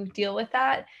you deal with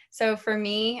that. So for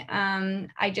me,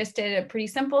 I just did a pretty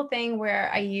simple thing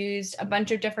where I used a bunch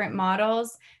of different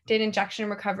models, did injection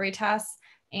recovery tests,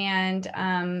 and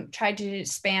tried to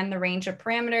span the range of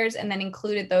parameters, and then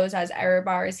included those as error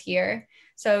bars here.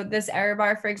 So this error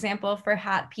bar, for example, for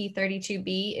HAT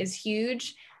P32b is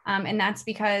huge. And that's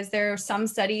because there are some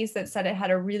studies that said it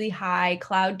had a really high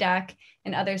cloud deck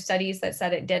and other studies that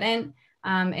said it didn't.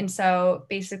 And so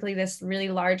basically this really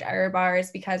large error bar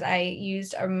is because I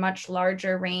used a much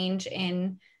larger range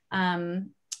in cloud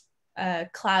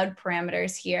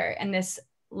parameters here. And this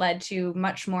led to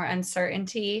much more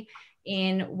uncertainty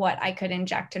in what I could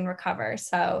inject and recover.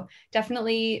 So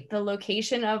definitely the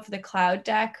location of the cloud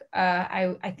deck,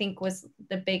 I think was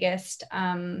the biggest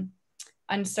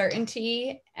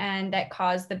uncertainty, and that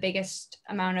caused the biggest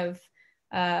amount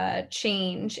of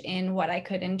change in what I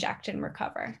could inject and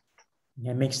recover.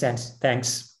 Yeah, makes sense.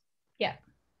 Thanks. Yeah.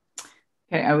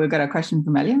 Okay, we've got a question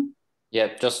from Elia.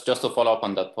 Yeah, just to follow up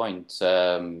on that point.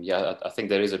 I think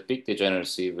there is a big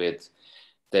degeneracy with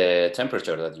the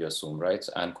temperature that you assume, right?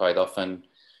 And quite often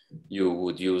you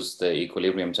would use the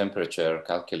equilibrium temperature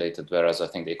calculated, whereas I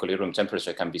think the equilibrium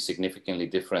temperature can be significantly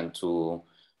different to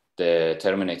the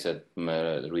terminated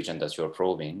region that you're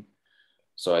probing.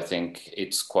 So I think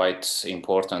it's quite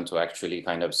important to actually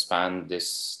kind of span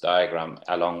this diagram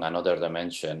along another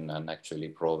dimension and actually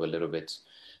probe a little bit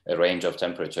a range of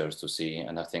temperatures to see.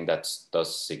 And I think that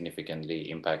does significantly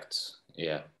impact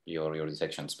your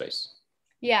detection space.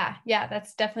 Yeah,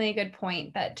 that's definitely a good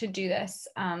point, that to do this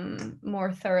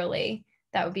more thoroughly,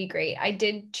 that would be great. I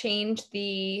did change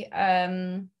the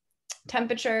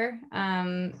temperature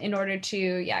in order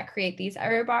to create these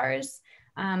error bars,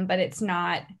 but it's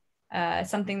not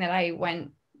something that I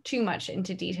went too much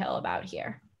into detail about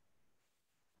here.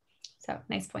 So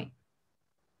nice point.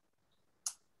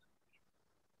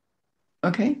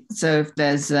 Okay, so if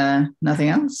there's nothing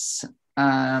else,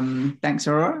 thanks,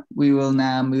 Aurora. We will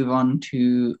now move on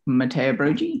to Matteo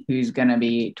Brogi, who's going to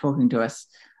be talking to us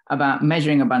about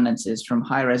measuring abundances from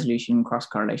high-resolution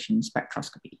cross-correlation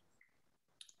spectroscopy.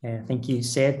 Thank you,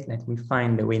 Sid. Let me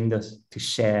find the windows to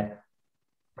share.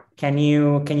 Can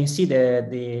you see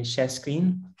the share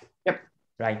screen? Yep.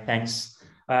 Right, thanks.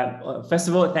 First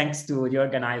of all, thanks to the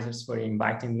organizers for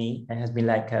inviting me. It has been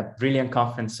like a brilliant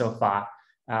conference so far.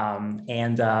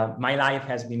 My life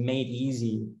has been made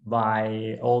easy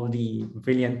by all the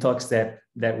brilliant talks that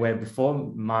were before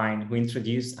mine, who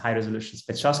introduced high resolution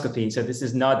spectroscopy. So this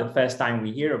is not the first time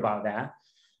we hear about that.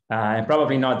 and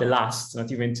probably not the last,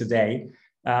 not even today.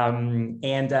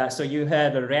 So you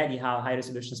heard already how high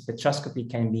resolution spectroscopy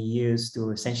can be used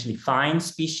to essentially find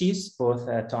species, both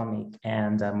atomic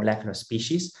and molecular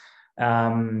species.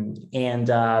 Today,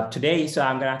 so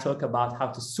I'm going to talk about how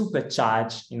to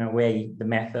supercharge, in a way, the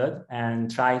method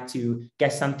and try to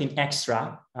get something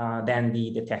extra than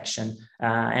the detection.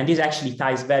 And this actually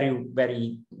ties very,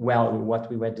 very well with what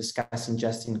we were discussing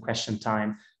just in question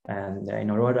time and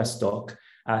in Aurora's talk.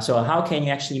 So how can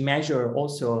you actually measure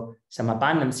also some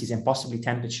abundances and possibly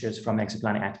temperatures from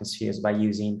exoplanet atmospheres by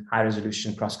using high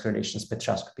resolution cross-correlation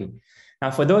spectroscopy? Now,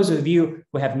 for those of you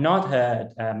who have not heard,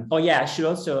 I should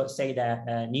also say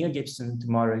that Neil Gibson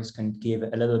tomorrow is going to give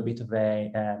a little bit of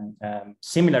a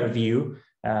similar view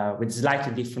with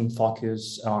slightly different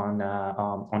focus on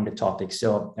the topic.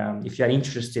 So if you are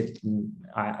interested,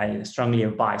 I strongly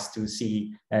advise to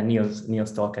see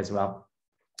Neil's talk as well.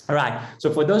 All right,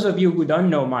 so for those of you who don't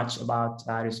know much about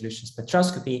resolution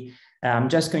spectroscopy, I'm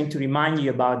just going to remind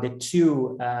you about the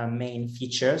two main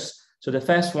features. So the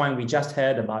first one, we just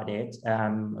heard about it.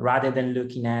 Rather than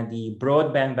looking at the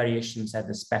broadband variations at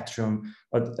the spectrum,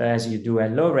 or as you do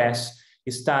at low res,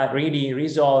 you start really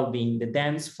resolving the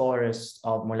dense forest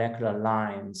of molecular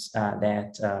lines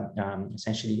that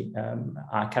essentially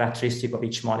are characteristic of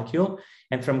each molecule.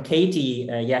 And from Katie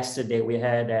yesterday, we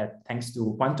heard that thanks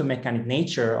to quantum mechanic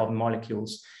nature of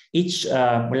molecules, each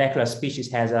molecular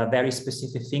species has a very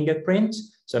specific fingerprint,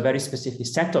 so a very specific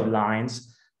set of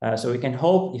lines. So we can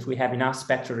hope, if we have enough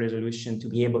spectral resolution, to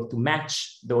be able to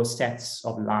match those sets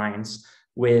of lines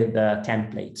with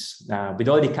templates, with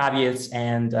all the caveats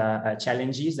and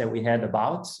challenges that we heard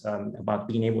about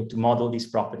being able to model this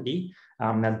properly.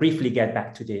 I'll briefly get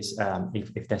back to this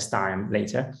if there's time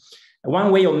later.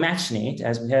 One way of matching it,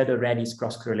 as we heard already, is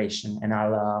cross-correlation, and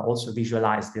I'll also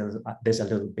visualize this a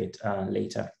little bit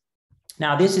later.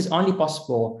 Now, this is only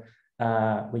possible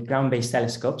with ground-based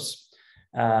telescopes.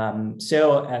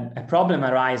 A problem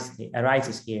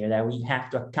arises here that we have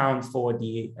to account for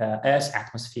the Earth's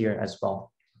atmosphere as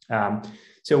well.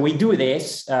 So we do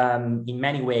this in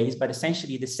many ways, but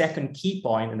essentially the second key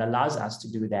point that allows us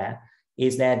to do that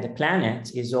is that the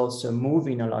planet is also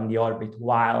moving along the orbit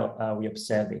while we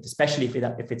observe it, especially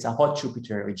if it's a hot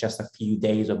Jupiter with just a few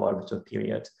days of orbital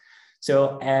period.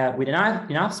 So with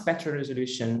enough spectral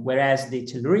resolution, whereas the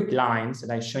telluric lines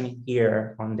that I've shown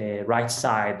here on the right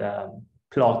side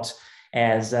plot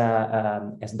as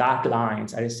dark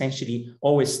lines are essentially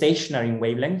always stationary in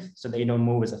wavelength, so they don't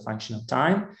move as a function of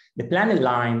time. The planet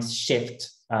lines shift,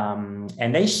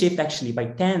 and they shift actually by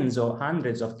tens or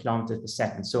hundreds of kilometers per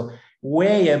second. So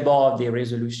way above the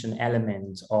resolution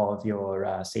element of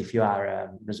your, say, if you are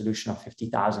a resolution of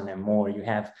 50,000 and more, you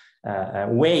have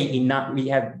we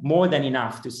have more than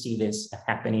enough to see this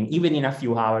happening, even in a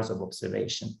few hours of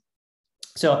observation.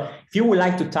 So if you would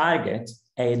like to target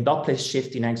a Doppler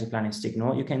shift in exoplanet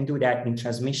signal, you can do that in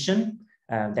transmission.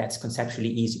 That's conceptually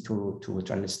easy to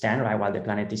understand, right? While the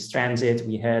planet is transit,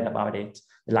 we heard about it,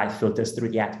 the light filters through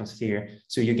the atmosphere.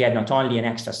 So you get not only an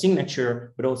extra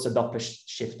signature, but also Doppler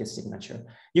shifted signature.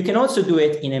 You can also do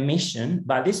it in emission,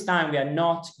 but this time we are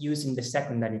not using the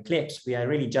secondary eclipse. We are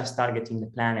really just targeting the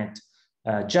planet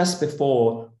just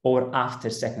before or after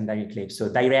secondary eclipse. So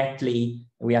directly,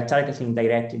 we are targeting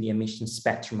directly the emission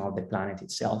spectrum of the planet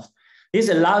itself. This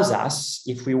allows us,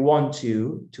 if we want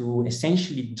to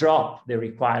essentially drop the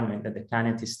requirement that the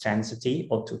planet is transiting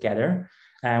altogether.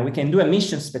 We can do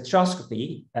emission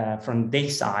spectroscopy from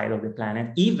this side of the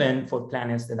planet, even for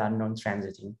planets that are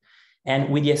non-transiting. And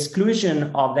with the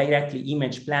exclusion of directly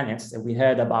imaged planets that we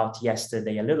heard about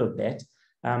yesterday a little bit,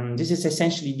 this is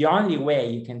essentially the only way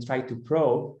you can try to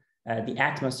probe the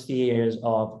atmospheres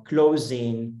of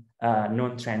closing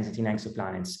non-transiting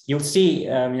exoplanets. You'll see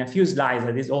in a few slides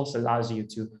that this also allows you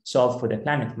to solve for the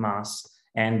planet mass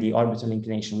and the orbital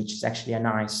inclination, which is actually a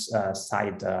nice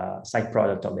side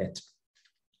product of it.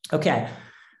 Okay,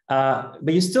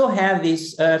 but you still have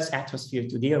this Earth's atmosphere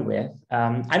to deal with.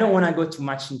 I don't want to go too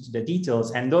much into the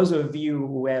details, and those of you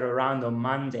who were around on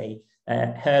Monday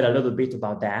heard a little bit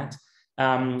about that.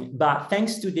 But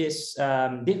thanks to this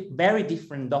very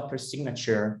different Doppler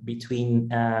signature between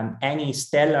any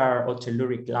stellar or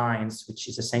telluric lines, which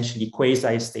is essentially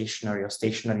quasi-stationary or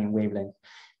stationary in wavelength,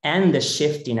 and the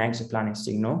shift in exoplanet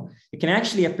signal, you can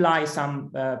actually apply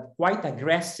some quite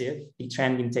aggressive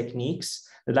detrending techniques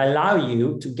that allow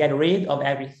you to get rid of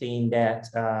everything that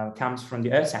comes from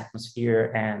the Earth's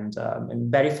atmosphere and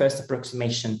very first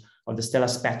approximation of the stellar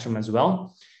spectrum as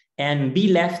well, and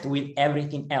be left with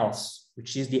everything else,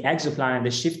 which is the exoplanet, the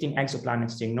shifting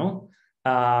exoplanet signal,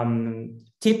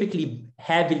 typically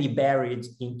heavily buried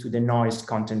into the noise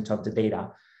content of the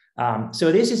data.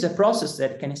 So this is a process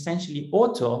that can essentially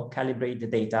auto-calibrate the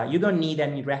data. You don't need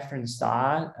any reference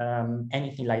star,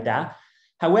 anything like that.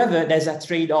 However, there's a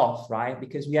trade-off, right?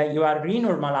 Because you are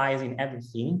renormalizing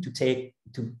everything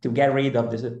to get rid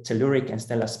of the telluric and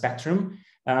stellar spectrum.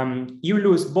 You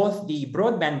lose both the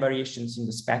broadband variations in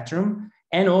the spectrum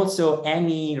and also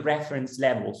any reference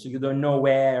level. So you don't know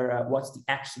what's the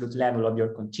absolute level of your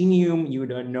continuum. You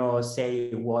don't know,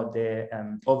 say, what the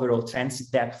overall transit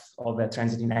depth of a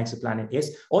transiting exoplanet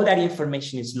is. All that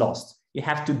information is lost. You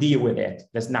have to deal with it.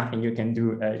 There's nothing you can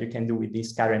do with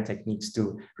these current techniques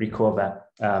to recover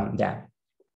that.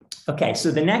 Okay,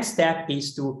 so the next step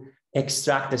is to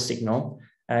extract the signal.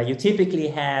 You typically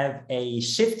have a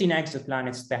shifting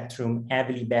exoplanet spectrum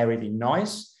heavily buried in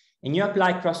noise, and you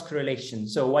apply cross-correlation.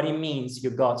 So what it means, you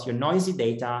got your noisy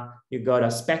data, you got a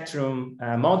spectrum,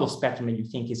 model spectrum that you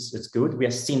think is good. We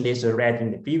have seen this already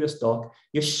in the previous talk.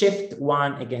 You shift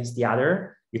one against the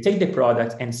other, you take the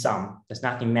product and sum. There's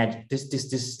nothing magic. This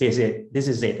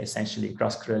is it, essentially,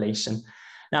 cross-correlation.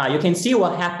 Now, you can see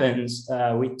what happens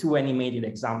with two animated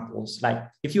examples. Like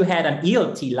if you had an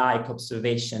ELT-like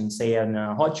observation, say on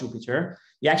a hot Jupiter,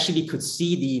 you actually could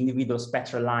see the individual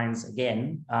spectral lines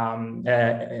again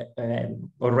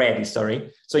already,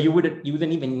 sorry. So you wouldn't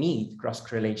even need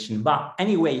cross-correlation. But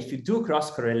anyway, if you do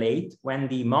cross-correlate, when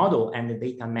the model and the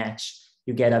data match,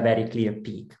 you get a very clear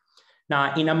peak.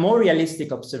 Now, in a more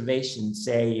realistic observation,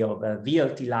 say of a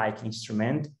VLT-like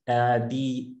instrument,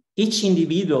 each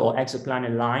individual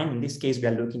exoplanet line, in this case, we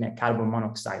are looking at carbon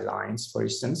monoxide lines, for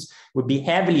instance, would be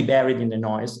heavily buried in the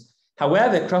noise.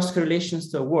 However, cross-correlation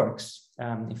still works.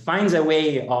 It finds a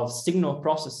way of signal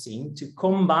processing to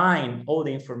combine all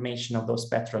the information of those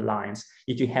spectral lines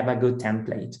if you have a good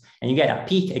template. And you get a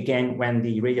peak again when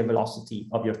the radial velocity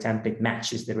of your template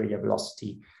matches the radial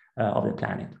velocity of the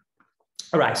planet.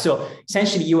 All right, so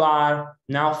essentially you are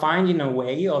now finding a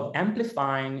way of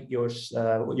amplifying your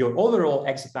overall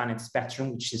exoplanet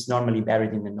spectrum, which is normally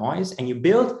buried in the noise, and you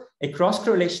build a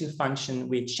cross-correlation function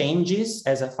which changes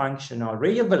as a function of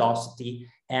radial velocity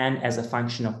and as a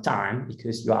function of time,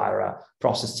 because you are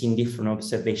processing different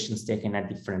observations taken at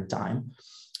different time.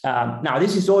 Now,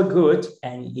 this is all good,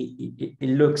 and it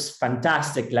looks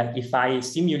fantastic. Like if I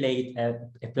simulate a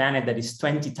planet that is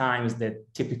 20 times the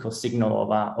typical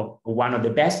signal of one of the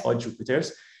best hot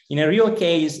Jupiters, in a real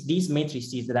case, these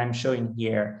matrices that I'm showing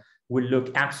here will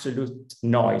look absolute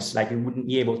noise, like you wouldn't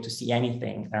be able to see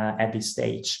anything at this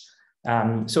stage.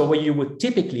 So what you would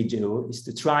typically do is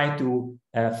to try to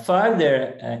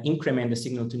further increment the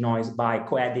signal to noise by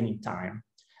co-adding time.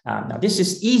 Now, this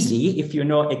is easy if you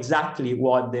know exactly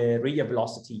what the radial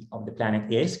velocity of the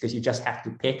planet is, because you just have to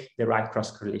pick the right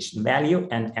cross-correlation value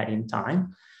and add in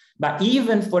time. But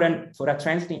even for a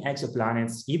transiting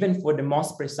exoplanets, even for the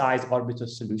most precise orbital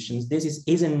solutions, this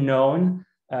isn't known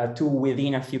to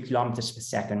within a few kilometers per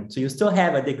second. So you still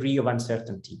have a degree of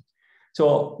uncertainty.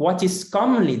 So what is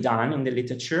commonly done in the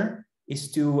literature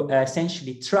is to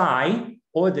essentially try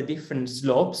all the different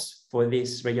slopes for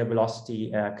this radial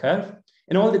velocity curve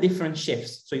and all the different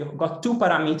shifts. So you've got two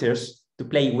parameters to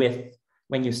play with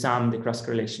when you sum the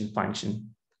cross-correlation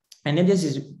function. And then this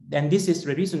is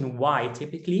the reason why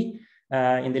typically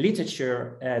in the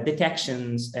literature,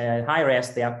 detections at high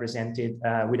res, they are presented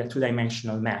with a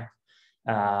two-dimensional map.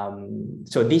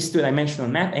 So this two-dimensional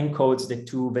map encodes the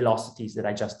two velocities that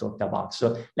I just talked about.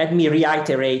 So let me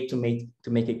reiterate to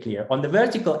make it clear. On the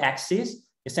vertical axis,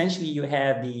 essentially you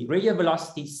have the radial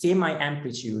velocity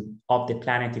semi-amplitude of the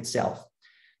planet itself.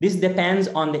 This depends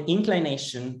on the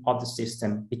inclination of the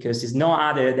system because it's no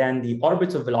other than the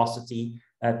orbital velocity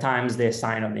times the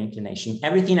sine of the inclination.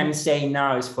 Everything I'm saying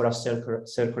now is for a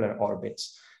circular orbit,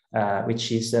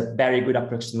 which is a very good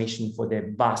approximation for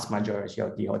the vast majority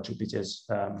of the hot Jupiters,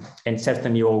 and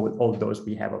certainly all those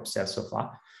we have observed so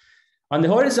far. On the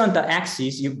horizontal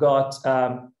axis, you've got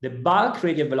the bulk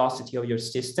radial velocity of your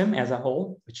system as a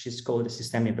whole, which is called the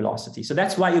systemic velocity. So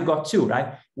that's why you've got two,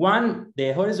 right? One,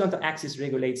 the horizontal axis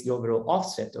regulates the overall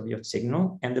offset of your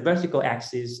signal, and the vertical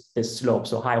axis, the slope,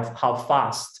 so how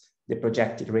fast the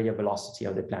projected radial velocity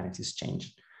of the planet is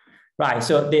changed. Right,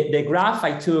 so the graph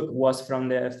I took was from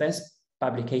the first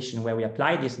publication where we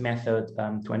applied this method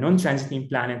to a non-transiting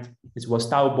planet. This was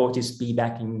Tau Botis B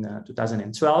back in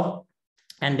 2012.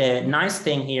 And the nice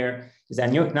thing here is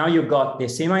that now you've got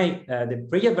the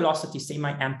radial velocity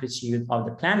semi-amplitude of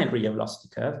the planet radial velocity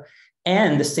curve,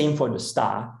 and the same for the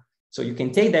star. So you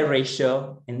can take that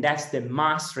ratio, and that's the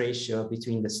mass ratio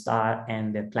between the star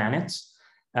and the planet.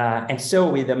 And so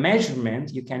with the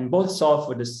measurement, you can both solve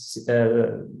for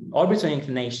the orbital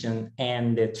inclination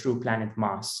and the true planet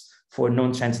mass for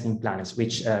non-transiting planets,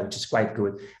 which is quite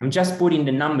good. I'm just putting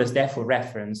the numbers there for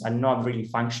reference. I'm not really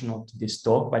functional to this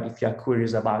talk, but if you're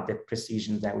curious about the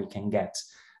precision that we can get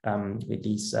with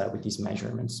these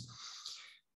measurements.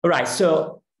 All right,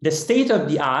 so the state of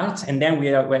the art, and then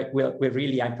we're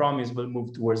really, I promise, we'll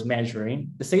move towards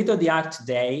measuring. The state of the art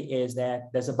today is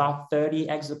that there's about 30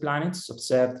 exoplanets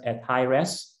observed at high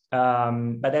res,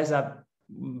 but there's a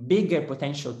bigger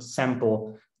potential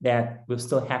sample that we'll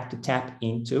still have to tap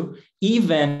into,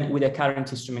 even with the current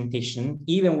instrumentation,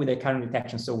 even with the current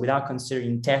detection. So without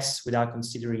considering tests, without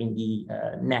considering the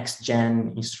next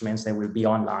gen instruments that will be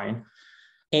online.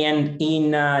 And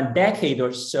in a decade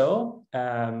or so,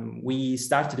 we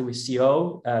started with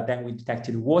CO, then we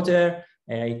detected water.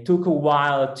 It took a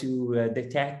while to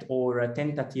detect or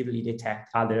tentatively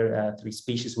detect other 3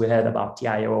 species. We heard about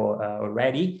TIO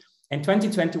already. And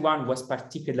 2021 was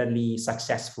particularly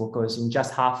successful because in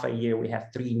just half a year, we have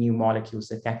 3 new molecules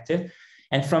detected.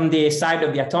 And from the side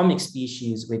of the atomic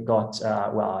species, we got,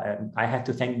 I had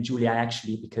to thank Julia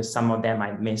actually, because some of them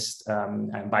I missed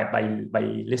by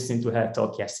listening to her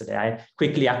talk yesterday. I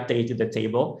quickly updated the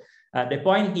table. The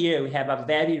point here, we have a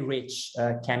very rich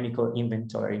chemical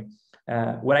inventory.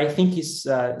 What I think is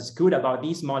good about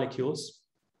these molecules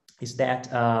is that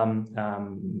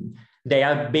they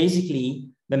are basically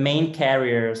the main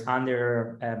carriers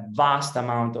under a vast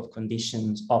amount of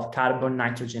conditions of carbon,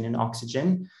 nitrogen, and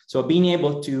oxygen. So being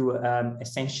able to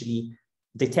essentially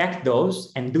detect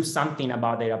those and do something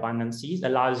about their abundances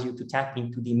allows you to tap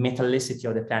into the metallicity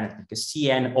of the planet, because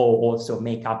CNO also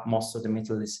make up most of the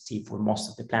metallicity for most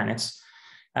of the planets.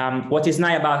 What is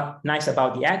nice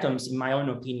about the atoms, in my own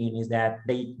opinion, is that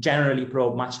they generally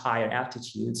probe much higher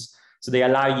altitudes. So they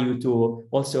allow you to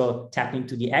also tap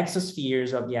into the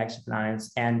exospheres of the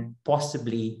exoplanets and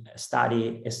possibly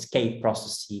study escape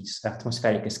processes,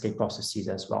 atmospheric escape processes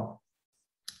as well.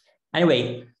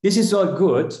 Anyway, this is all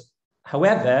good.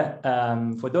 However,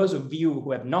 for those of you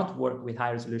who have not worked with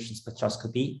high resolution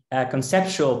spectroscopy, a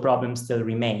conceptual problem still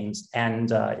remains,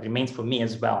 and it remains for me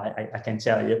as well, I can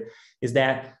tell you, is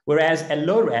that whereas at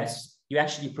low res, you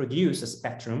actually produce a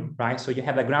spectrum, right? So you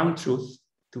have a ground truth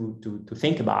to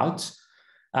think about,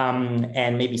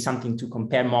 and maybe something to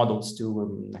compare models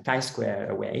to a chi-square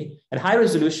away. At high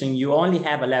resolution, you only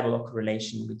have a level of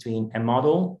correlation between a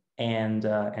model and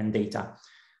data.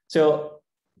 So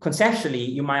conceptually,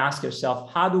 you might ask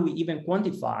yourself, how do we even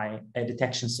quantify a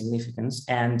detection significance?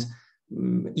 And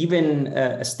even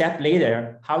a step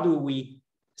later, how do we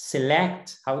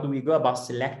go about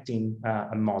selecting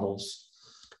models?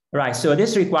 Right, so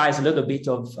this requires a little bit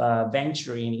of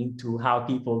venturing into how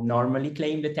people normally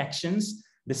claim detections.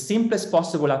 The simplest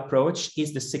possible approach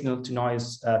is the signal to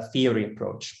noise theory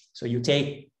approach. So you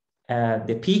take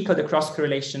the peak of the cross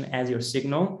correlation as your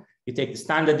signal, you take the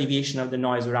standard deviation of the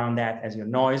noise around that as your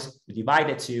noise, you divide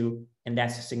the two, and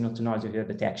that's the signal to noise of your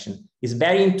detection. It's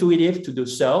very intuitive to do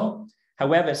so.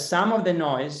 However, some of the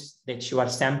noise that you are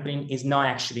sampling is not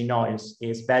actually noise.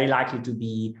 It's very likely to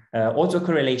be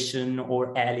autocorrelation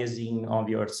or aliasing of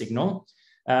your signal.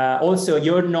 Also,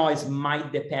 your noise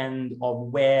might depend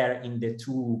on where in the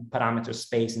 2 parameter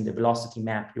space in the velocity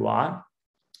map you are.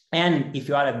 And if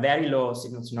you are at a very low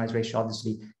signal to noise ratio,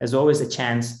 obviously, there's always a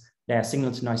chance that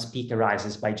signal to noise peak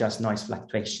arises by just noise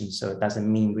fluctuation. So it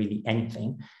doesn't mean really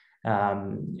anything.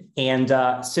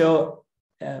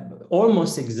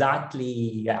 Almost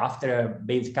exactly after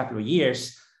a couple of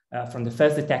years from the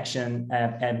first detection,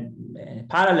 a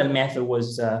parallel method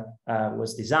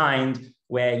was designed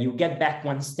where you get back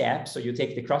one step. So you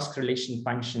take the cross correlation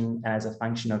function as a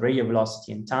function of radial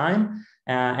velocity and time,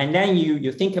 and then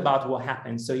you think about what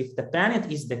happens. So if the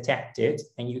planet is detected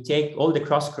and you take all the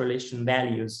cross correlation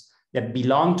values that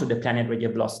belong to the planet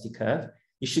radial velocity curve,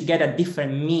 you should get a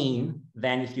different mean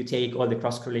than if you take all the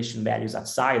cross-correlation values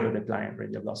outside of the planet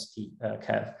radial velocity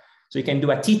curve. So you can do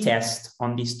a t-test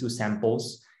on these 2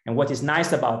 samples. And what is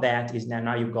nice about that is that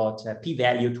now you've got a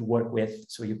p-value to work with.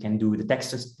 So you can do the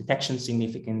detection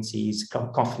significances,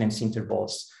 confidence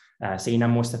intervals, say in a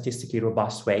more statistically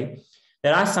robust way.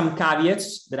 There are some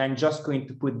caveats that I'm just going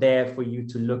to put there for you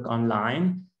to look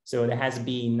online. So there has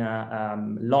been a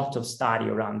lot of study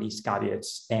around these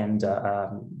caveats, and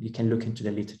you can look into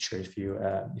the literature if you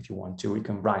want to. You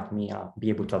can write me, I'll be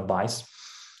able to advise.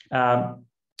 Now,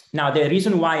 the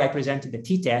reason why I presented the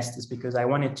t-test is because I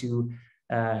wanted to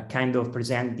kind of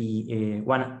present the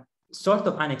one sort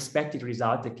of unexpected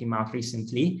result that came out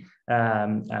recently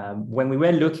when we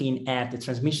were looking at the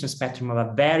transmission spectrum of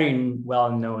a very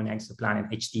well-known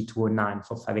exoplanet, HD 209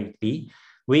 458b.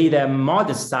 With a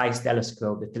modest-sized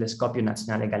telescope, the Telescopio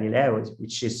Nazionale Galileo,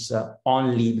 which is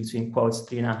only between quotes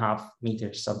 3.5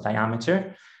 meters of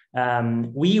diameter.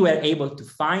 we were able to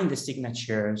find the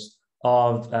signatures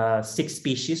of 6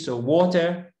 species, so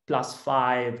water plus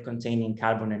 5 containing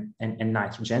carbon and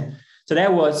nitrogen. So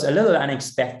that was a little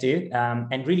unexpected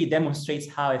and really demonstrates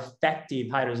how effective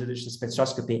high resolution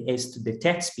spectroscopy is to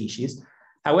detect species.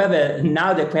 However,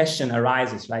 now the question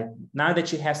arises, right? Now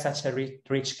that you have such a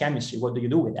rich chemistry, what do you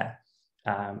do with that?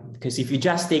 Because if you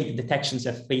just take the detections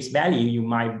at face value, you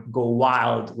might go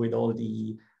wild with all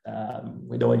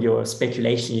your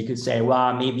speculation. You could say,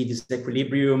 well, maybe this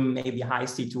equilibrium, maybe high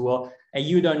C2O, and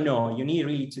you don't know. You need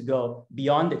really to go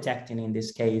beyond detecting in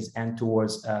this case and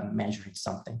towards measuring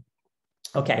something.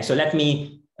 Okay, so let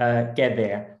me get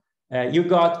there. You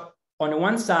got on the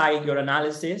one side your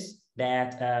analysis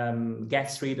that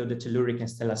gets rid of the telluric and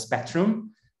stellar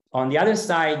spectrum. On the other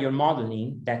side, your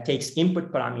modeling that takes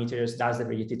input parameters, does the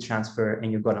radiative transfer,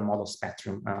 and you've got a model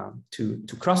spectrum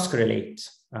to cross-correlate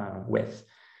with.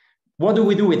 What do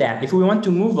we do with that? If we want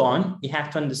to move on, we have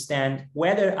to understand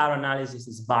whether our analysis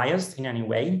is biased in any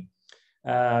way,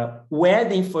 where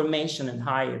the information at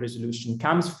high resolution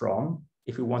comes from,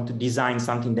 if we want to design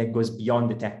something that goes beyond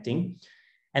detecting,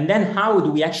 and then how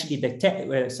do we actually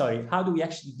how do we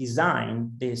actually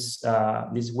design this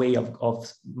this way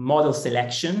of model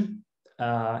selection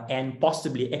and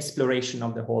possibly exploration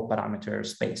of the whole parameter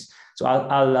space? So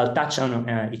I'll touch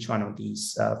on each one of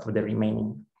these for the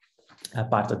remaining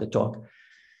part of the talk.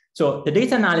 So the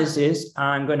data analysis,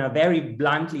 I'm going to very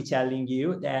bluntly telling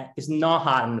you that is not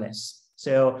harmless.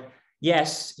 So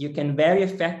yes, you can very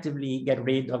effectively get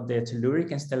rid of the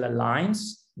telluric and stellar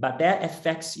lines, but that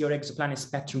affects your exoplanet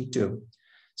spectrum too.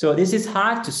 So this is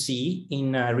hard to see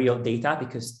in real data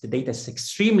because the data is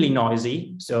extremely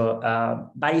noisy. So,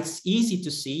 but it's easy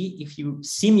to see if you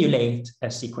simulate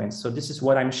a sequence. So this is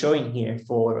what I'm showing here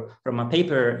from a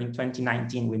paper in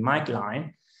 2019 with Mike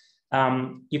Line.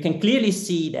 You can clearly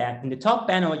see that in the top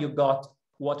panel, you got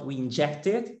what we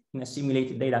injected in a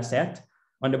simulated data set.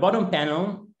 On the bottom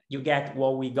panel, you get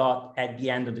what we got at the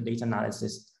end of the data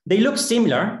analysis. They look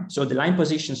similar, so the line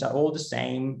positions are all the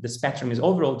same, the spectrum is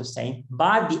overall the same,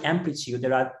 but the amplitude,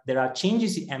 there are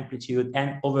changes in amplitude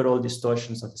and overall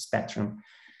distortions of the spectrum.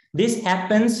 This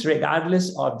happens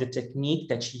regardless of the technique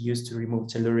that you use to remove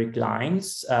telluric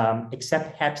lines,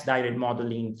 except perhaps direct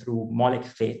modeling through molecular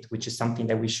fit, which is something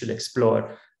that we should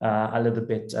explore a little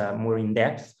bit more in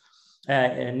depth.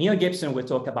 Neil Gibson will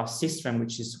talk about System,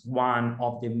 which is one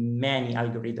of the many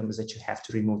algorithms that you have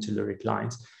to remove telluric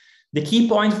lines. The key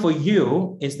point for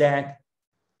you is that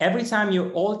every time you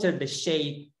alter the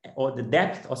shape or the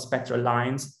depth of spectral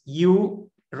lines, you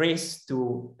risk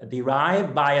to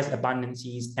derive biased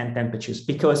abundances and temperatures,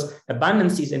 because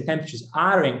abundances and temperatures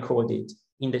are encoded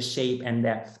in the shape and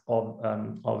depth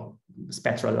of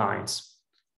spectral lines.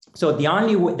 So the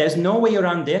only way, there's no way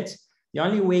around it. The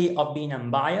only way of being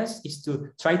unbiased is to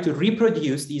try to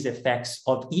reproduce these effects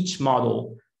of each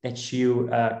model that you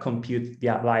compute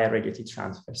via radiative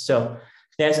transfer. So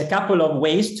there's a couple of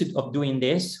ways of doing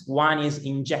this. One is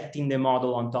injecting the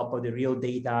model on top of the real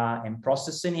data and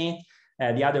processing it.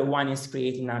 The other one is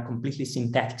creating a completely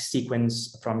synthetic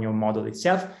sequence from your model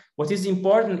itself. What is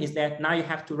important is that now you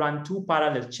have to run 2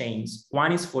 parallel chains.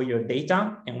 One is for your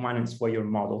data and one is for your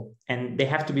model. And they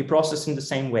have to be processed in the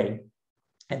same way.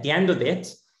 At the end of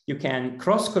it, you can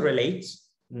cross-correlate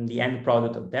the end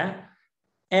product of that.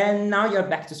 And now you're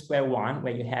back to square one,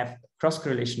 where you have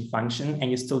cross-correlation function and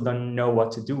you still don't know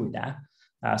what to do with that.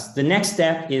 So the next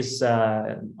step is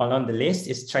along the list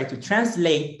is try to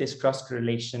translate this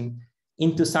cross-correlation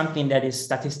into something that is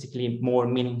statistically more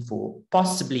meaningful,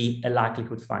 possibly a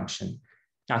likelihood function.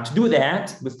 Now, to do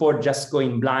that, before just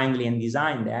going blindly and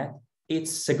design that,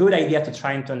 it's a good idea to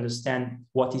try to understand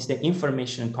what is the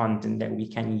information content that we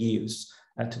can use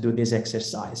to do this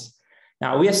exercise.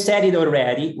 Now, we have said it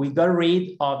already, we got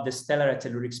rid of the stellar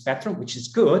telluric spectrum, which is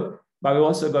good, but we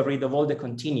also got rid of all the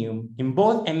continuum in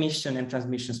both emission and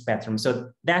transmission spectrum.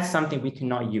 So that's something we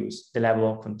cannot use, the level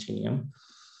of continuum.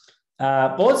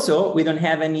 Also, we don't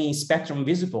have any spectrum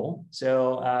visible.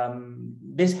 So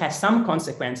this has some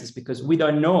consequences because we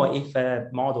don't know if a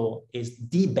model is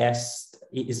the best,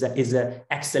 is an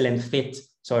excellent fit.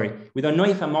 Sorry, we don't know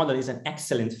if a model is an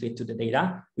excellent fit to the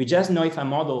data. We just know if a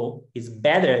model is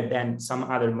better than some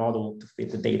other model to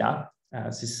fit the data.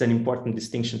 This is an important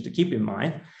distinction to keep in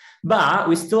mind. But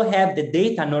we still have the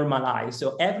data normalized.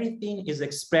 So everything is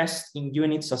expressed in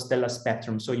units of stellar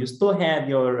spectrum. So you still have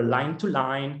your line to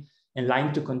line and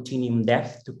line to continuum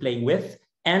depth to play with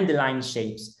and the line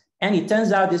shapes. And it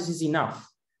turns out this is enough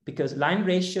because line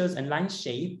ratios and line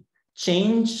shape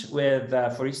change with,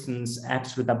 for instance,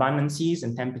 absolute abundances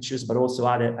and temperatures, but also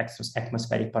other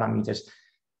atmospheric parameters.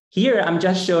 Here, I'm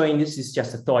just showing, this is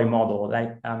just a toy model,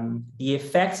 like the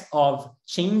effects of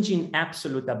changing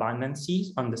absolute abundances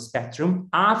on the spectrum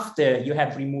after you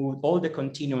have removed all the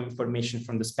continuum information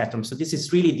from the spectrum. So this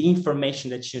is really the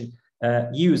information that should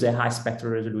use a high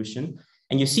spectral resolution.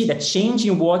 And you see that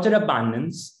changing water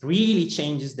abundance really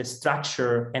changes the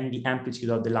structure and the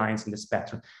amplitude of the lines in the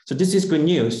spectrum. So this is good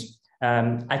news.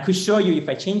 I could show you if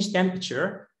I change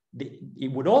temperature, it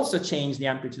would also change the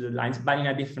amplitude of the lines, but in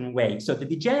a different way. So the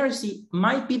degeneracy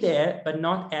might be there, but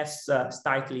not as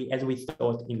tightly as we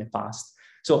thought in the past.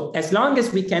 So as long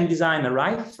as we can design the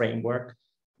right framework,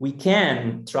 we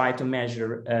can try to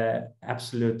measure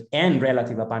absolute and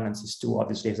relative abundances too,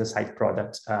 obviously as a side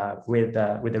product with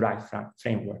the right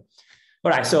framework.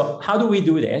 All right, so how do we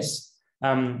do this?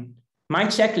 My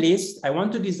checklist, I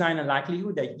want to design a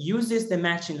likelihood that uses the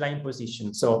matching line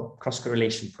position. So cross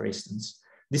correlation, for instance.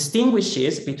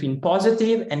 Distinguishes between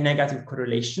positive and negative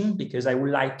correlation, because I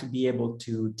would like to be able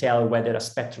to tell whether a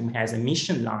spectrum has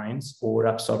emission lines or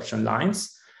absorption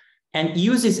lines, and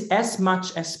uses as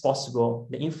much as possible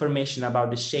the information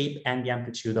about the shape and the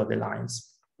amplitude of the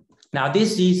lines. Now,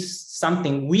 this is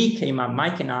something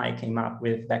Mike and I came up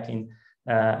with back in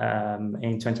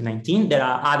 2019. There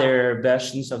are other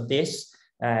versions of this,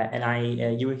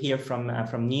 and you will hear from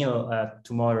Neil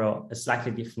tomorrow a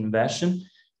slightly different version.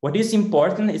 What is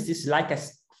important is this like a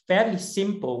fairly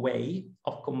simple way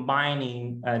of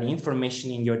combining the information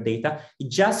in your data.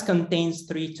 It just contains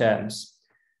 3 terms.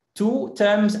 2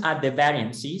 terms are the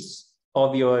variances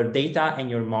of your data and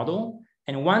your model,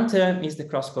 and 1 term is the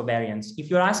cross covariance. If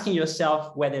you're asking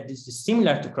yourself whether this is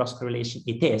similar to cross correlation,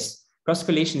 it is. Cross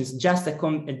correlation is just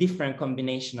a different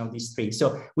combination of these 3.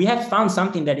 So we have found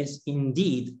something that is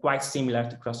indeed quite similar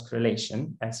to cross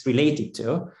correlation, that's related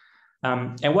to.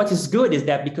 And what is good is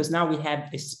that because now we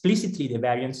have explicitly the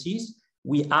variances,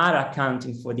 we are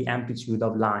accounting for the amplitude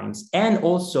of lines and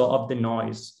also of the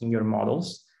noise in your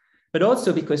models, but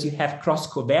also because you have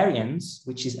cross covariance,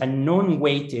 which is a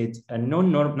non-weighted,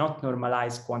 not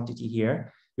normalized quantity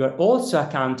here. You're also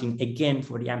accounting again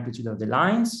for the amplitude of the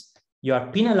lines. You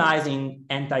are penalizing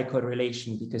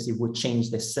anti-correlation because it would change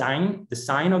the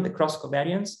sign of the cross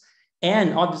covariance.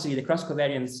 And obviously the cross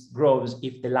covariance grows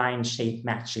if the line shape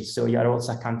matches. So you are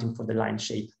also accounting for the line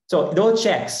shape. So it all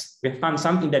checks. We have found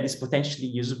something that is potentially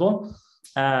usable.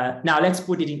 Now let's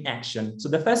put it in action. So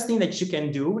the first thing that you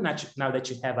can do now that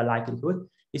you have a likelihood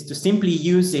is to simply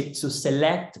use it to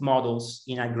select models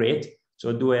in a grid.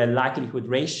 So do a likelihood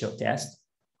ratio test.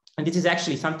 And this is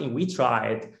actually something we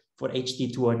tried for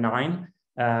HT209.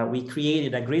 We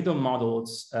created a grid of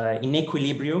models in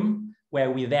equilibrium, where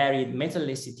we varied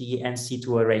metallicity and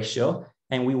C2O ratio.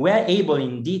 And we were able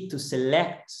indeed to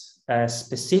select a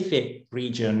specific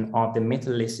region of the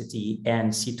metallicity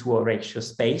and C2O ratio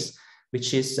space,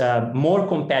 which is more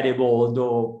compatible,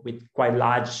 although with quite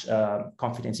large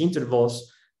confidence intervals,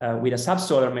 with a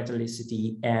subsolar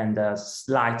metallicity and a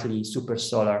slightly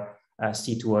supersolar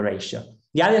C2O ratio.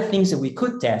 The other things that we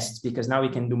could test, because now we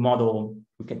can do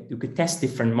we could test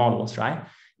different models, right?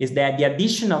 Is that the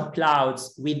addition of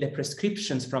clouds with the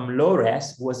prescriptions from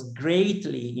low-res was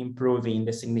greatly improving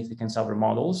the significance of our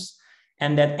models,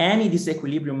 and that any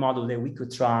disequilibrium model that we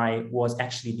could try was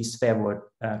actually disfavored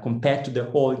compared to the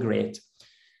whole grid.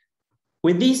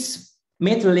 With this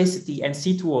metallicity and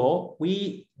C2O,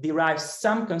 we derive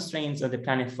some constraints of the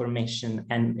planet formation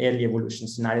and early evolution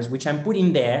scenarios, which I'm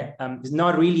putting there. It's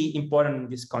not really important in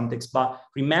this context, but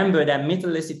remember that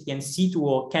metallicity and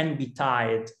C2O can be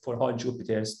tied for hot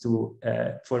Jupiters to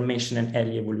formation and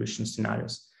early evolution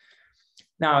scenarios.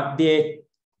 Now, the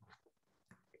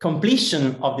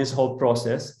completion of this whole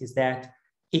process is that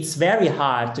it's very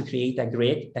hard to create a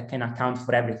grid that can account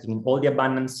for everything, all the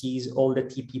abundances, all the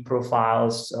TP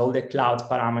profiles, all the cloud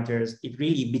parameters. It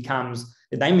really becomes,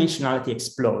 the dimensionality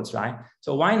explodes, right?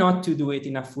 So why not to do it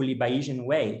in a fully Bayesian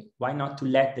way? Why not to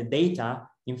let the data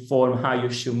inform how you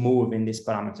should move in this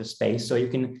parameter space? So you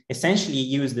can essentially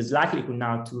use this likelihood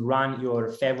now to run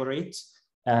your favorite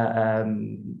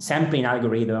sampling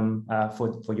algorithm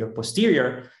for your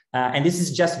posterior. And this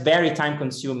is just very time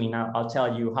consuming. I'll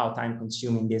tell you how time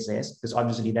consuming this is, because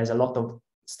obviously there's a lot of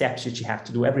steps that you have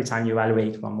to do every time you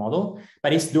evaluate one model,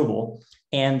 but it's doable.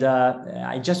 And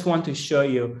I just want to show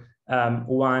you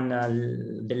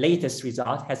the latest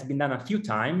result has been done a few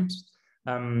times,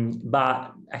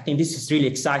 but I think this is really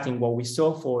exciting. What we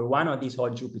saw for one of these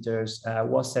hot Jupiters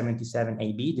was 77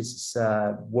 AB. This is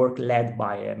work led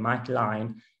by Mike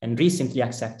Line and recently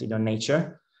accepted on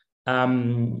Nature.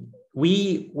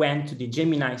 We went to the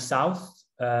Gemini South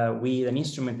with an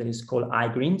instrument that is called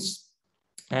iGreens.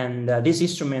 And this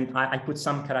instrument, I put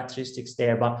some characteristics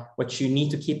there, but what you need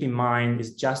to keep in mind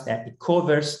is just that it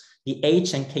covers the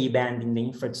H and K band in the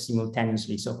infrared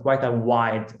simultaneously, so quite a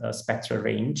wide spectral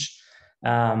range.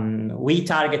 We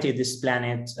targeted this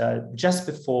planet just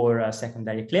before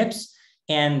secondary eclipse,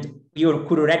 and you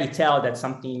could already tell that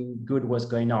something good was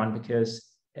going on, because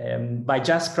by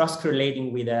just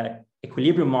cross-correlating with an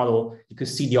equilibrium model, you could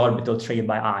see the orbital trail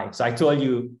by eye. So I told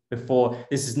you before,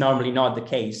 this is normally not the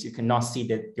case. You cannot see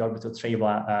the orbital trail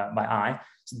by eye.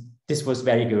 So this was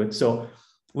very good. So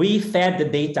we fed the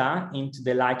data into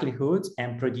the likelihood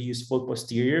and produced full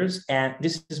posteriors. And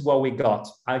this is what we got.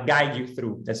 I'll guide you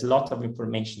through. There's a lot of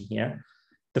information here.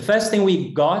 The first thing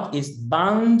we got is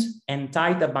bound and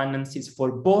tight abundances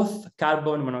for both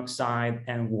carbon monoxide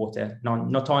and water,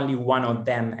 not only one of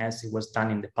them as it was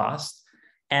done in the past,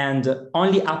 and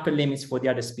only upper limits for the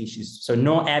other species. So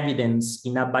no evidence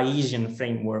in a Bayesian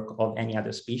framework of any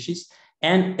other species,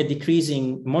 and a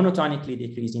monotonically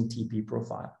decreasing TP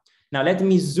profile. Now, let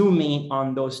me zoom in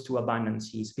on those two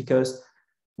abundances, because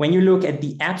when you look at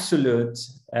the absolute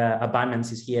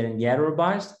abundances here in the error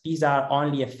bars, these are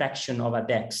only a fraction of a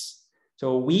dex.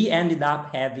 So we ended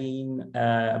up having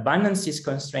abundances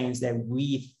constraints that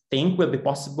we think will be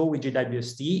possible with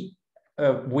GWST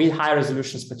with high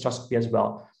resolution spectroscopy as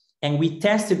well. And we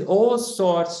tested all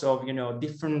sorts of,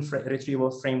 different retrieval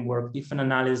framework, different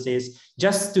analyses,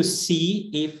 just to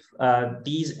see if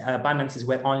these abundances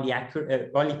were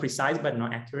only precise but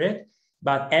not accurate.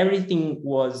 But everything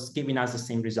was giving us the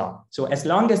same result. So as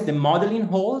long as the modeling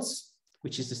holds,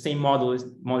 which is the same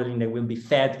modeling that will be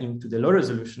fed into the low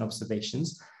resolution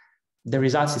observations, the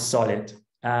results is solid.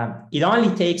 It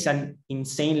only takes an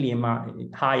insanely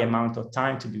high amount of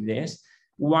time to do this.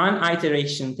 One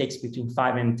iteration takes between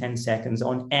 5 and 10 seconds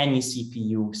on any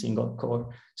CPU single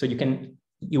core. So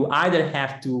you either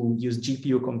have to use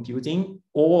GPU computing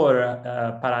or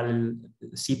parallel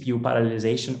CPU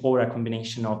parallelization, or a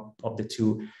combination of the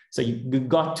two. So you've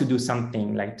got to do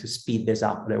something like to speed this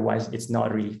up. Otherwise, it's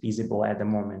not really feasible at the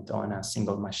moment on a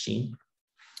single machine.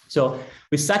 So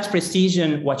with such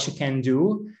precision, what you can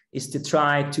do is to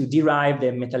try to derive the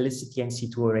metallicity and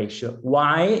C2O ratio.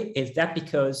 Why is that?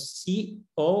 Because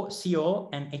CO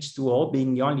and H2O,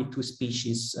 being the only two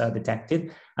species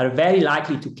detected, are very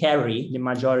likely to carry the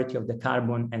majority of the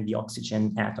carbon and the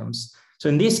oxygen atoms. So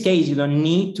in this case, you don't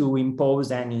need to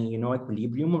impose any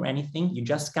equilibrium or anything. You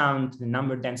just count the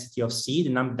number density of C, the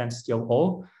number density of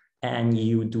O, and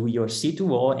you do your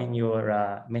C2O and your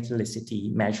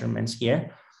metallicity measurements here.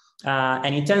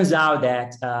 And it turns out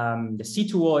that the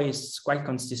C2O is quite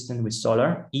consistent with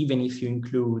solar, even if you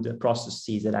include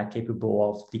processes that are capable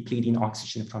of depleting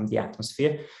oxygen from the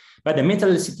atmosphere. But the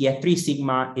metallicity at 3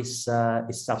 sigma is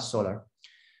subsolar.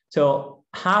 So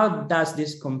how does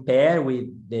this compare with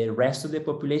the rest of the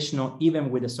population, or even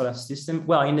with the solar system?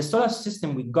 Well, in the solar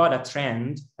system, we got a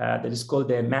trend that is called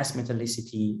the mass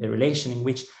metallicity relation, in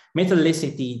which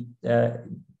metallicity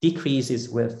decreases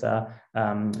with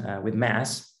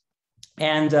mass.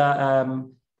 And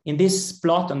in this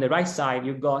plot on the right side,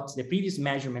 you got the previous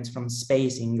measurements from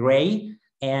space in gray,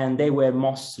 and they were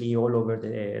mostly all over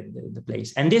the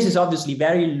place. And this is obviously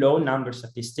very low number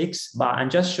statistics, but I'm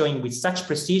just showing with such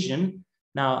precision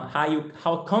now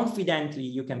how confidently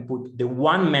you can put the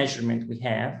one measurement we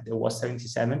have, there was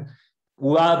 77,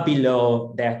 well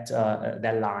below that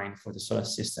line for the solar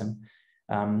system.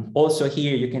 Also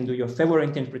here, you can do your favorite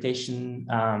interpretation.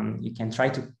 You can try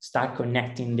to start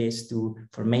connecting this to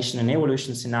formation and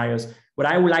evolution scenarios. What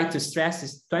I would like to stress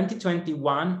is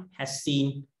 2021 has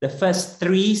seen the first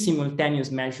 3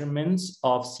 simultaneous measurements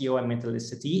of CO and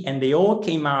metallicity, and they all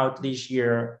came out this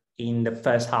year in the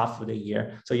first half of the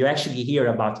year. So you actually hear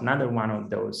about another one of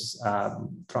those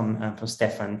from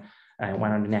Stefan,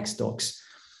 one of the next talks.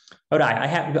 All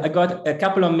right, I got a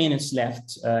couple of minutes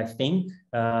left, I think.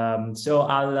 So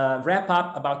I'll wrap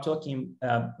up about talking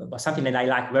about something that I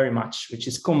like very much, which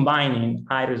is combining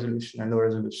high resolution and low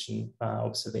resolution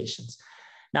observations.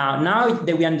 Now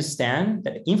that we understand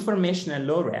that information at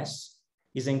low res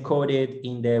is encoded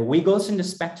in the wiggles in the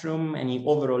spectrum and the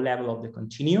overall level of the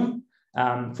continuum.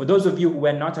 For those of you who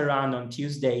were not around on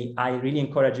Tuesday, I really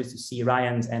encourage you to see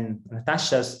Ryan's and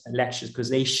Natasha's lectures, because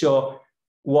they show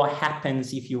what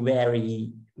happens if you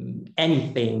vary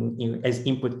anything as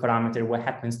input parameter, what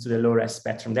happens to the low res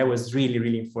spectrum. That was really,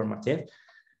 really informative.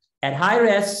 At high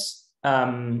res,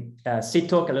 Sid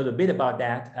talked a little bit about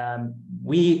that.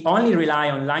 We only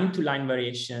rely on line-to-line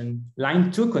variation,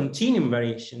 line-to-continuum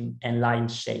variation, and line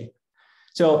shape.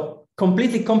 So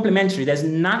completely complementary. There's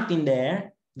nothing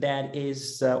there that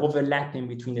is overlapping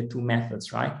between the two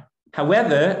methods, right?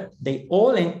 However, they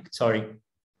all,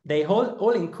 they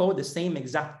all encode the same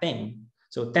exact thing.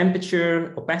 So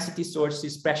temperature, opacity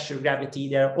sources, pressure, gravity,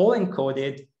 they're all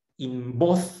encoded in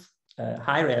both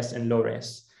high res and low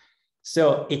res.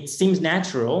 So it seems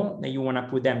natural that you want to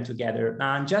put them together.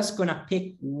 Now I'm just going to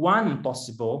pick one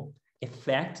possible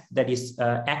effect that is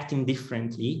acting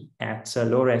differently at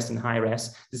low res and high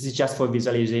res. This is just for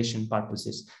visualization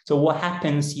purposes. So what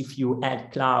happens if you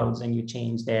add clouds and you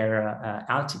change their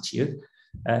altitude?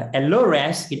 At low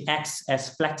res, it acts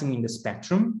as flattening the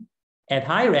spectrum. At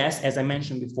high res, as I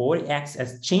mentioned before, it acts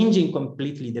as changing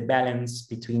completely the balance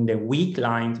between the weak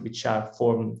lines, which are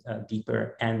formed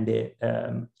deeper, and the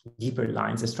deeper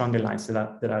lines, the stronger lines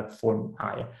that are formed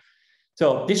higher.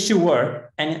 So this should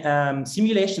work. And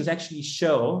simulations actually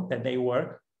show that they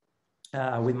work.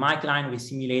 With Mike Line, we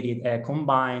simulated a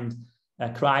combined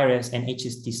cry-res and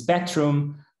HST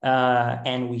spectrum.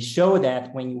 And we show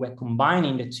that when you were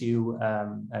combining the two,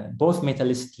 both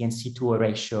metallicity and C2O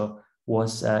ratio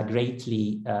was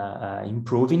greatly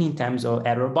improving in terms of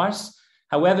error bars.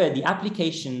 However, the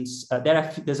applications,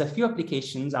 there's a few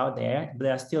applications out there, but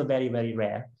they are still very, very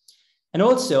rare. And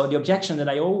also the objection that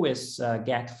I always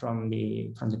get from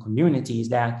the community is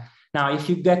that now if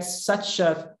you get such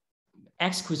a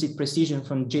exquisite precision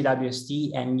from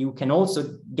JWST, and you can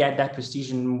also get that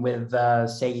precision with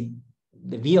say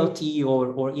the VLT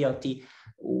or ELT,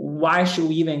 why should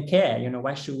we even care? You know,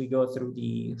 why should we go through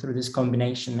this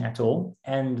combination at all?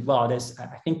 And well,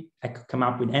 I think I could come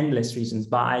up with endless reasons,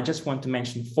 but I just want to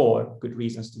mention 4 good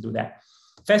reasons to do that.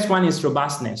 First one is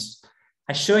robustness.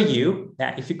 I show you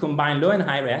that if you combine low and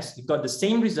high res, you've got the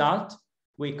same result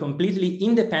with completely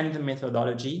independent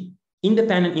methodology,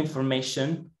 independent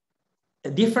information,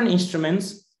 different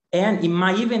instruments, and it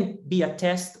might even be a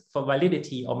test for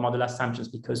validity of model assumptions,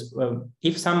 because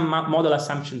if some model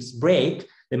assumptions break,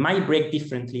 they might break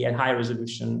differently at high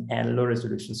resolution and low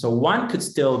resolution. So one could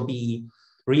still be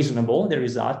reasonable, the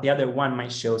result. The other one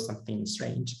might show something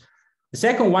strange. The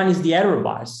second one is the error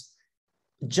bars.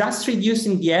 Just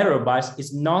reducing the error bars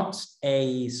is not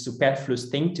a superfluous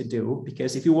thing to do,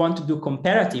 because if you want to do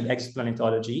comparative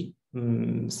exoplanetology,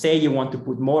 say you want to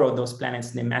put more of those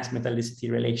planets in the mass metallicity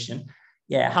relation,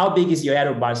 yeah, how big is your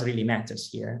error bars really matters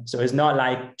here. So it's not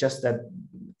like just an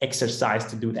exercise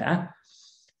to do that.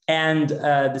 And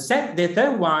the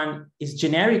third one is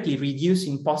generically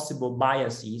reducing possible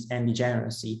biases and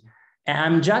degeneracy. And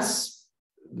I'm just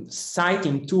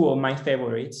citing 2 of my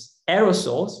favorites: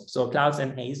 aerosols, so clouds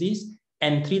and hazes,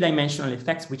 and 3-dimensional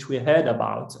effects, which we heard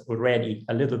about already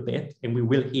a little bit, and we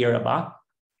will hear about,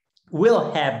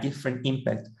 will have different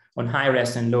impact on high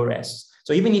res and low res.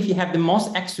 So even if you have the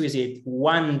most exquisite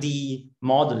 1D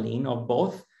modeling of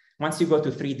both, once you go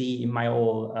to 3D, it might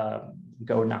all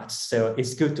go nuts. So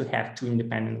it's good to have 2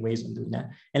 independent ways of doing that.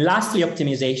 And lastly,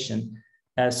 optimization.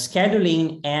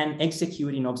 Scheduling and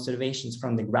executing observations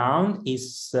from the ground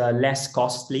is less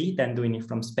costly than doing it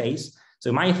from space. So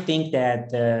you might think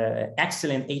that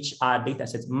excellent HR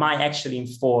datasets might actually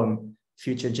inform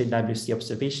future JWST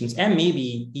observations, and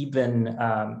maybe even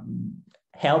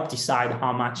help decide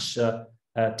how much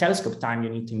telescope time you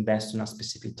need to invest on a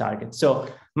specific target. So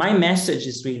my message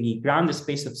is really grounded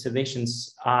space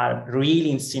observations are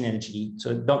really in synergy.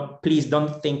 So please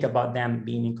don't think about them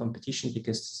being in competition,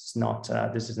 because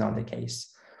this is not the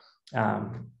case.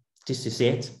 This is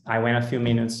it. I went a few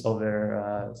minutes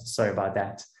over. Sorry about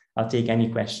that. I'll take any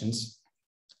questions.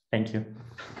 Thank you.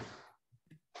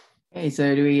 Okay,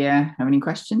 so do we have any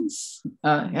questions?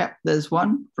 Yeah, there's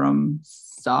one from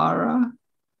Sarah.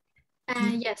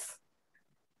 Yes.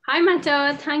 Hi,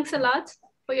 Matteo. Thanks a lot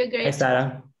for your great. Hi,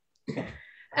 Sarah.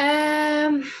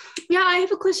 Yeah, I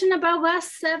have a question about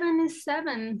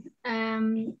WAS-7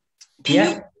 can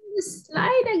you put the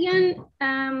slide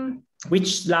again?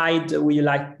 Which slide would you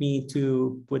like me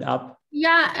to put up?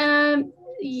 Yeah,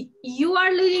 you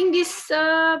are leading this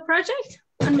project?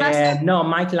 No,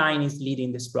 Mike Line is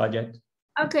leading this project.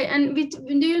 Okay, and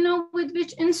do you know with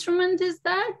which instrument is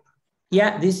that?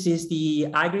 Yeah, this is the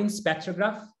IGRIN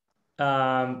spectrograph,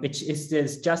 which is the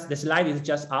slide is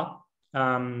just up.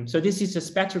 So this is a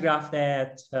spectrograph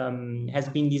that has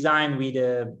been designed with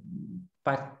a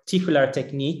particular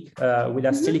technique with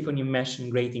a silicon immersion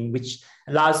grating, which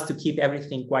allows to keep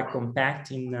everything quite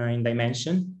compact in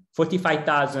dimension,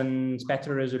 45,000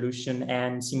 spectral resolution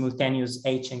and simultaneous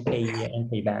H and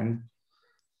K band.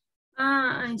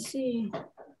 Ah, I see.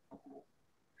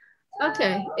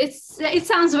 Okay, it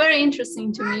sounds very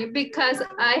interesting to me, because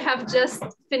I have just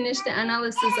finished the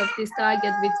analysis of this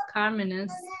target with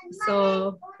Carmenes,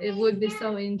 so it would be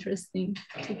so interesting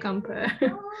to compare.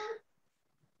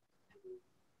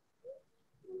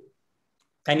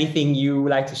 anything you would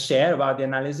like to share about the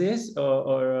analysis,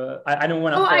 or I don't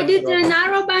want to. Oh, I did a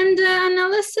narrowband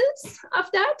analysis of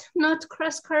that, not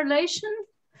cross correlation.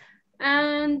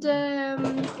 And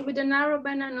with the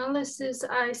narrowband analysis,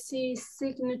 I see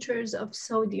signatures of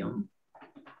sodium.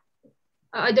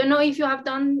 I don't know if you have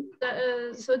done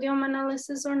the sodium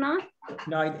analysis or not.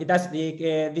 No, it does.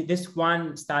 This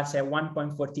one starts at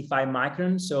 1.45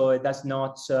 microns, so it does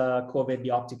not cover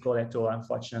the optical at all,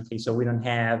 unfortunately. So we don't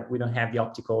have the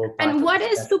optical. And what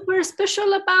is super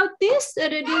special about this?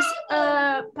 That it is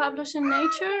published in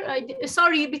Nature.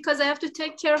 Sorry, because I have to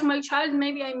take care of my child.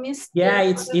 Maybe I missed. Yeah,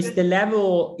 it's the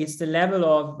level. It's the level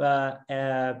of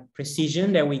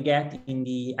precision that we get in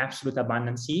the absolute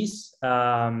abundances,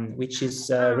 which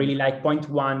is really like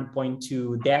 0.1,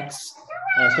 0.2 dex.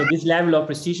 So this level of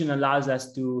precision allows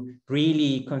us to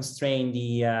really constrain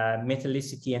the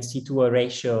metallicity and C2O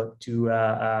ratio to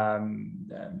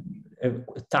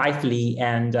tightly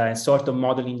and sort of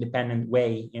model independent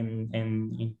way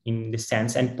in the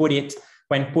sense, and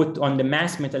when put on the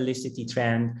mass metallicity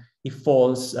trend, it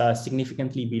falls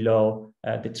significantly below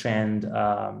the trend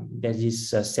that is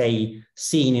say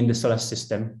seen in the solar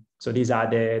system. So these are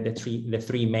the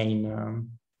three main.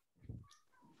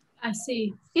 I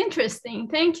see. Interesting.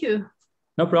 Thank you.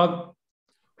 No problem.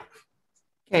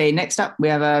 Okay, next up, we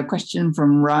have a question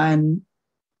from Ryan.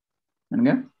 There we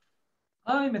go.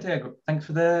 Hi, Matteo. Thanks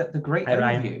for the great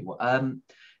overview. Ryan.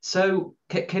 So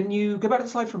can you go back to the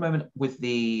slide for a moment with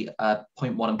the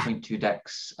 0.1 and 0.2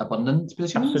 dex abundance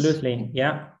positions? Absolutely,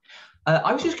 yeah.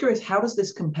 I was just curious, how does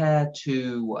this compare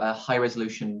to high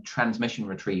resolution transmission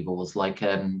retrievals? Like,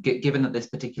 given that this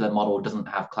particular model doesn't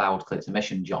have cloud-clipped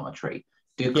emission geometry,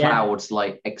 do clouds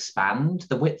like expand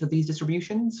the width of these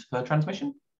distributions for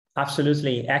transmission?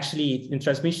 Absolutely. Actually, in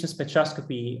transmission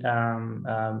spectroscopy,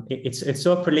 it's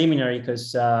so preliminary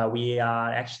because we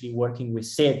are actually working with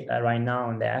SID right now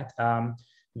on that.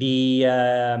 The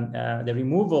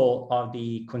removal of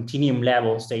the continuum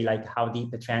level, say like how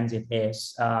deep the transit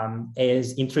is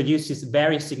introduces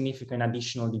very significant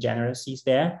additional degeneracies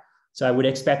there. So I would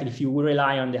expect that if you would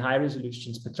rely on the high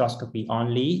resolution spectroscopy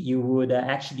only, you would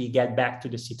actually get back to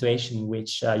the situation in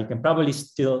which you can probably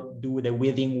still do the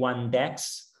within one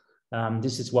dex.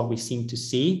 This is what we seem to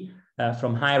see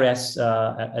from high res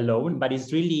alone, but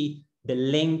it's really the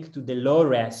link to the low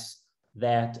res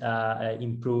that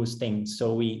improves things.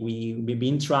 So we've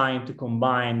been trying to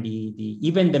combine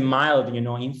even the mild,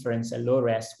 inference at low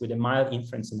res with a mild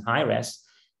inference in high res.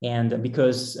 And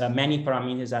because many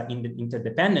parameters are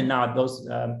interdependent now, those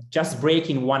just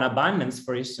breaking one abundance,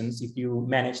 for instance, if you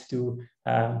manage to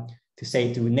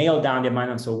nail down the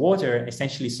abundance of water,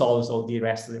 essentially solves all the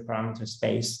rest of the parameter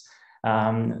space.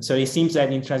 So it seems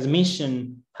that in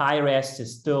transmission, high res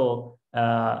is still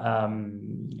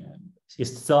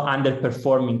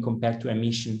underperforming compared to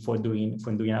emission for doing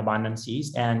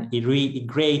abundances, and it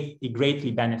greatly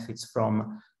benefits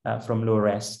from low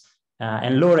res.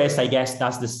 And low res, I guess,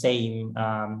 does the same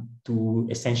to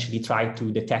essentially try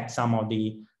to detect some of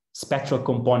the spectral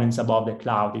components above the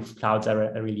cloud if clouds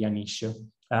are really an issue.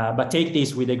 But take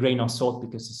this with a grain of salt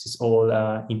because this is all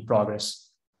in progress.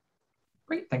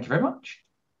 Great, thank you very much.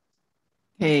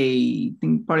 Okay, I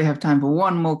think probably have time for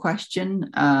one more question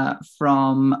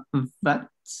from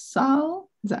Vatsal.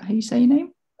 Is that how you say your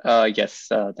name? Yes,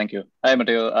 thank you. Hi,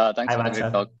 Matteo. Thanks for the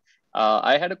great talk.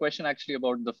 I had a question actually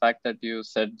about the fact that you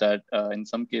said that in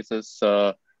some cases,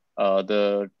 the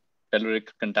telluric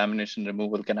contamination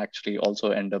removal can actually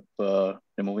also end up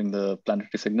removing the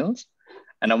planetary signals.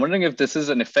 And I'm wondering if this is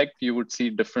an effect you would see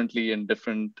differently in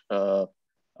different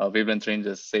wavelength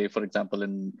ranges, say, for example,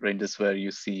 in ranges where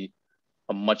you see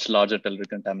a much larger telluric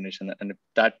contamination, and if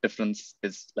that difference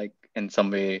is like in some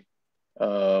way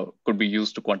could be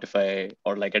used to quantify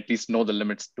or like at least know the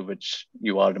limits to which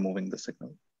you are removing the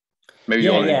signal. Maybe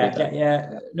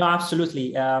No,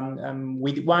 absolutely.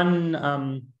 With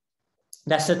one,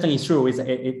 that's certainly true.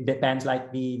 It depends.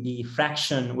 Like the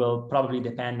fraction will probably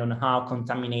depend on how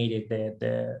contaminated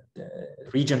the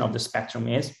region of the spectrum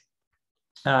is.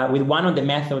 With one of the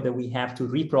methods that we have to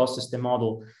reprocess the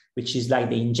model, which is like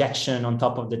the injection on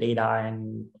top of the data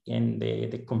and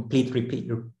the complete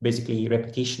basically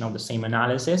repetition of the same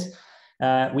analysis.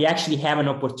 We actually have an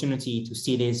opportunity to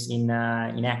see this in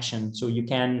action. So you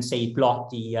can say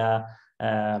plot the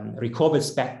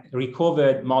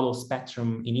recovered model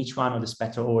spectrum in each one of the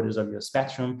spectral orders of your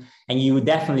spectrum, and you would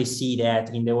definitely see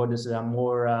that in the orders that are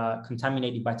more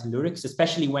contaminated by tellurics,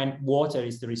 especially when water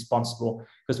is the responsible,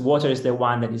 because water is the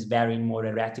one that is varying more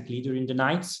erratically during the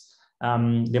nights.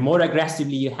 The more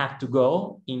aggressively you have to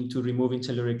go into removing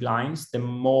telluric lines, the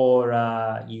more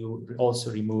you also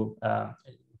remove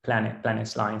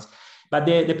planet's lines. But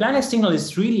the planet signal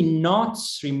is really not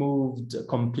removed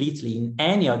completely in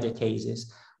any of the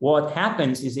cases. What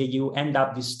happens is that you end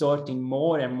up distorting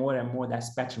more and more and more that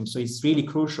spectrum. So it's really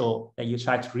crucial that you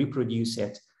try to reproduce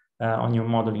it on your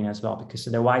modeling as well, because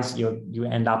otherwise you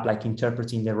end up like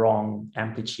interpreting the wrong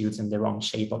amplitudes and the wrong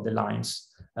shape of the lines.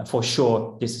 For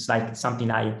sure, this is like something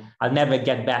I'll never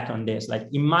get back on this. Like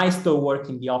it might still work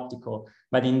in the optical,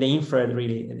 but in the infrared,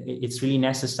 really, it's really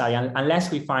necessary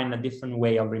unless we find a different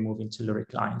way of removing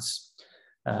telluric lines.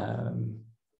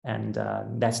 And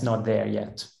that's not there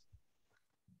yet.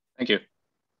 Thank you.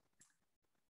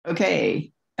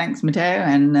 Okay. Thanks, Matteo,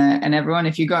 and everyone.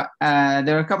 If you got,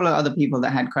 there are a couple of other people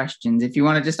that had questions. If you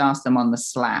want to just ask them on the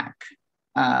Slack,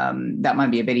 that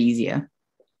might be a bit easier.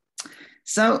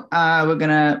 So we're going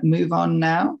to move on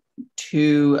now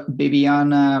to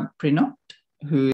Bibiana Prinot, who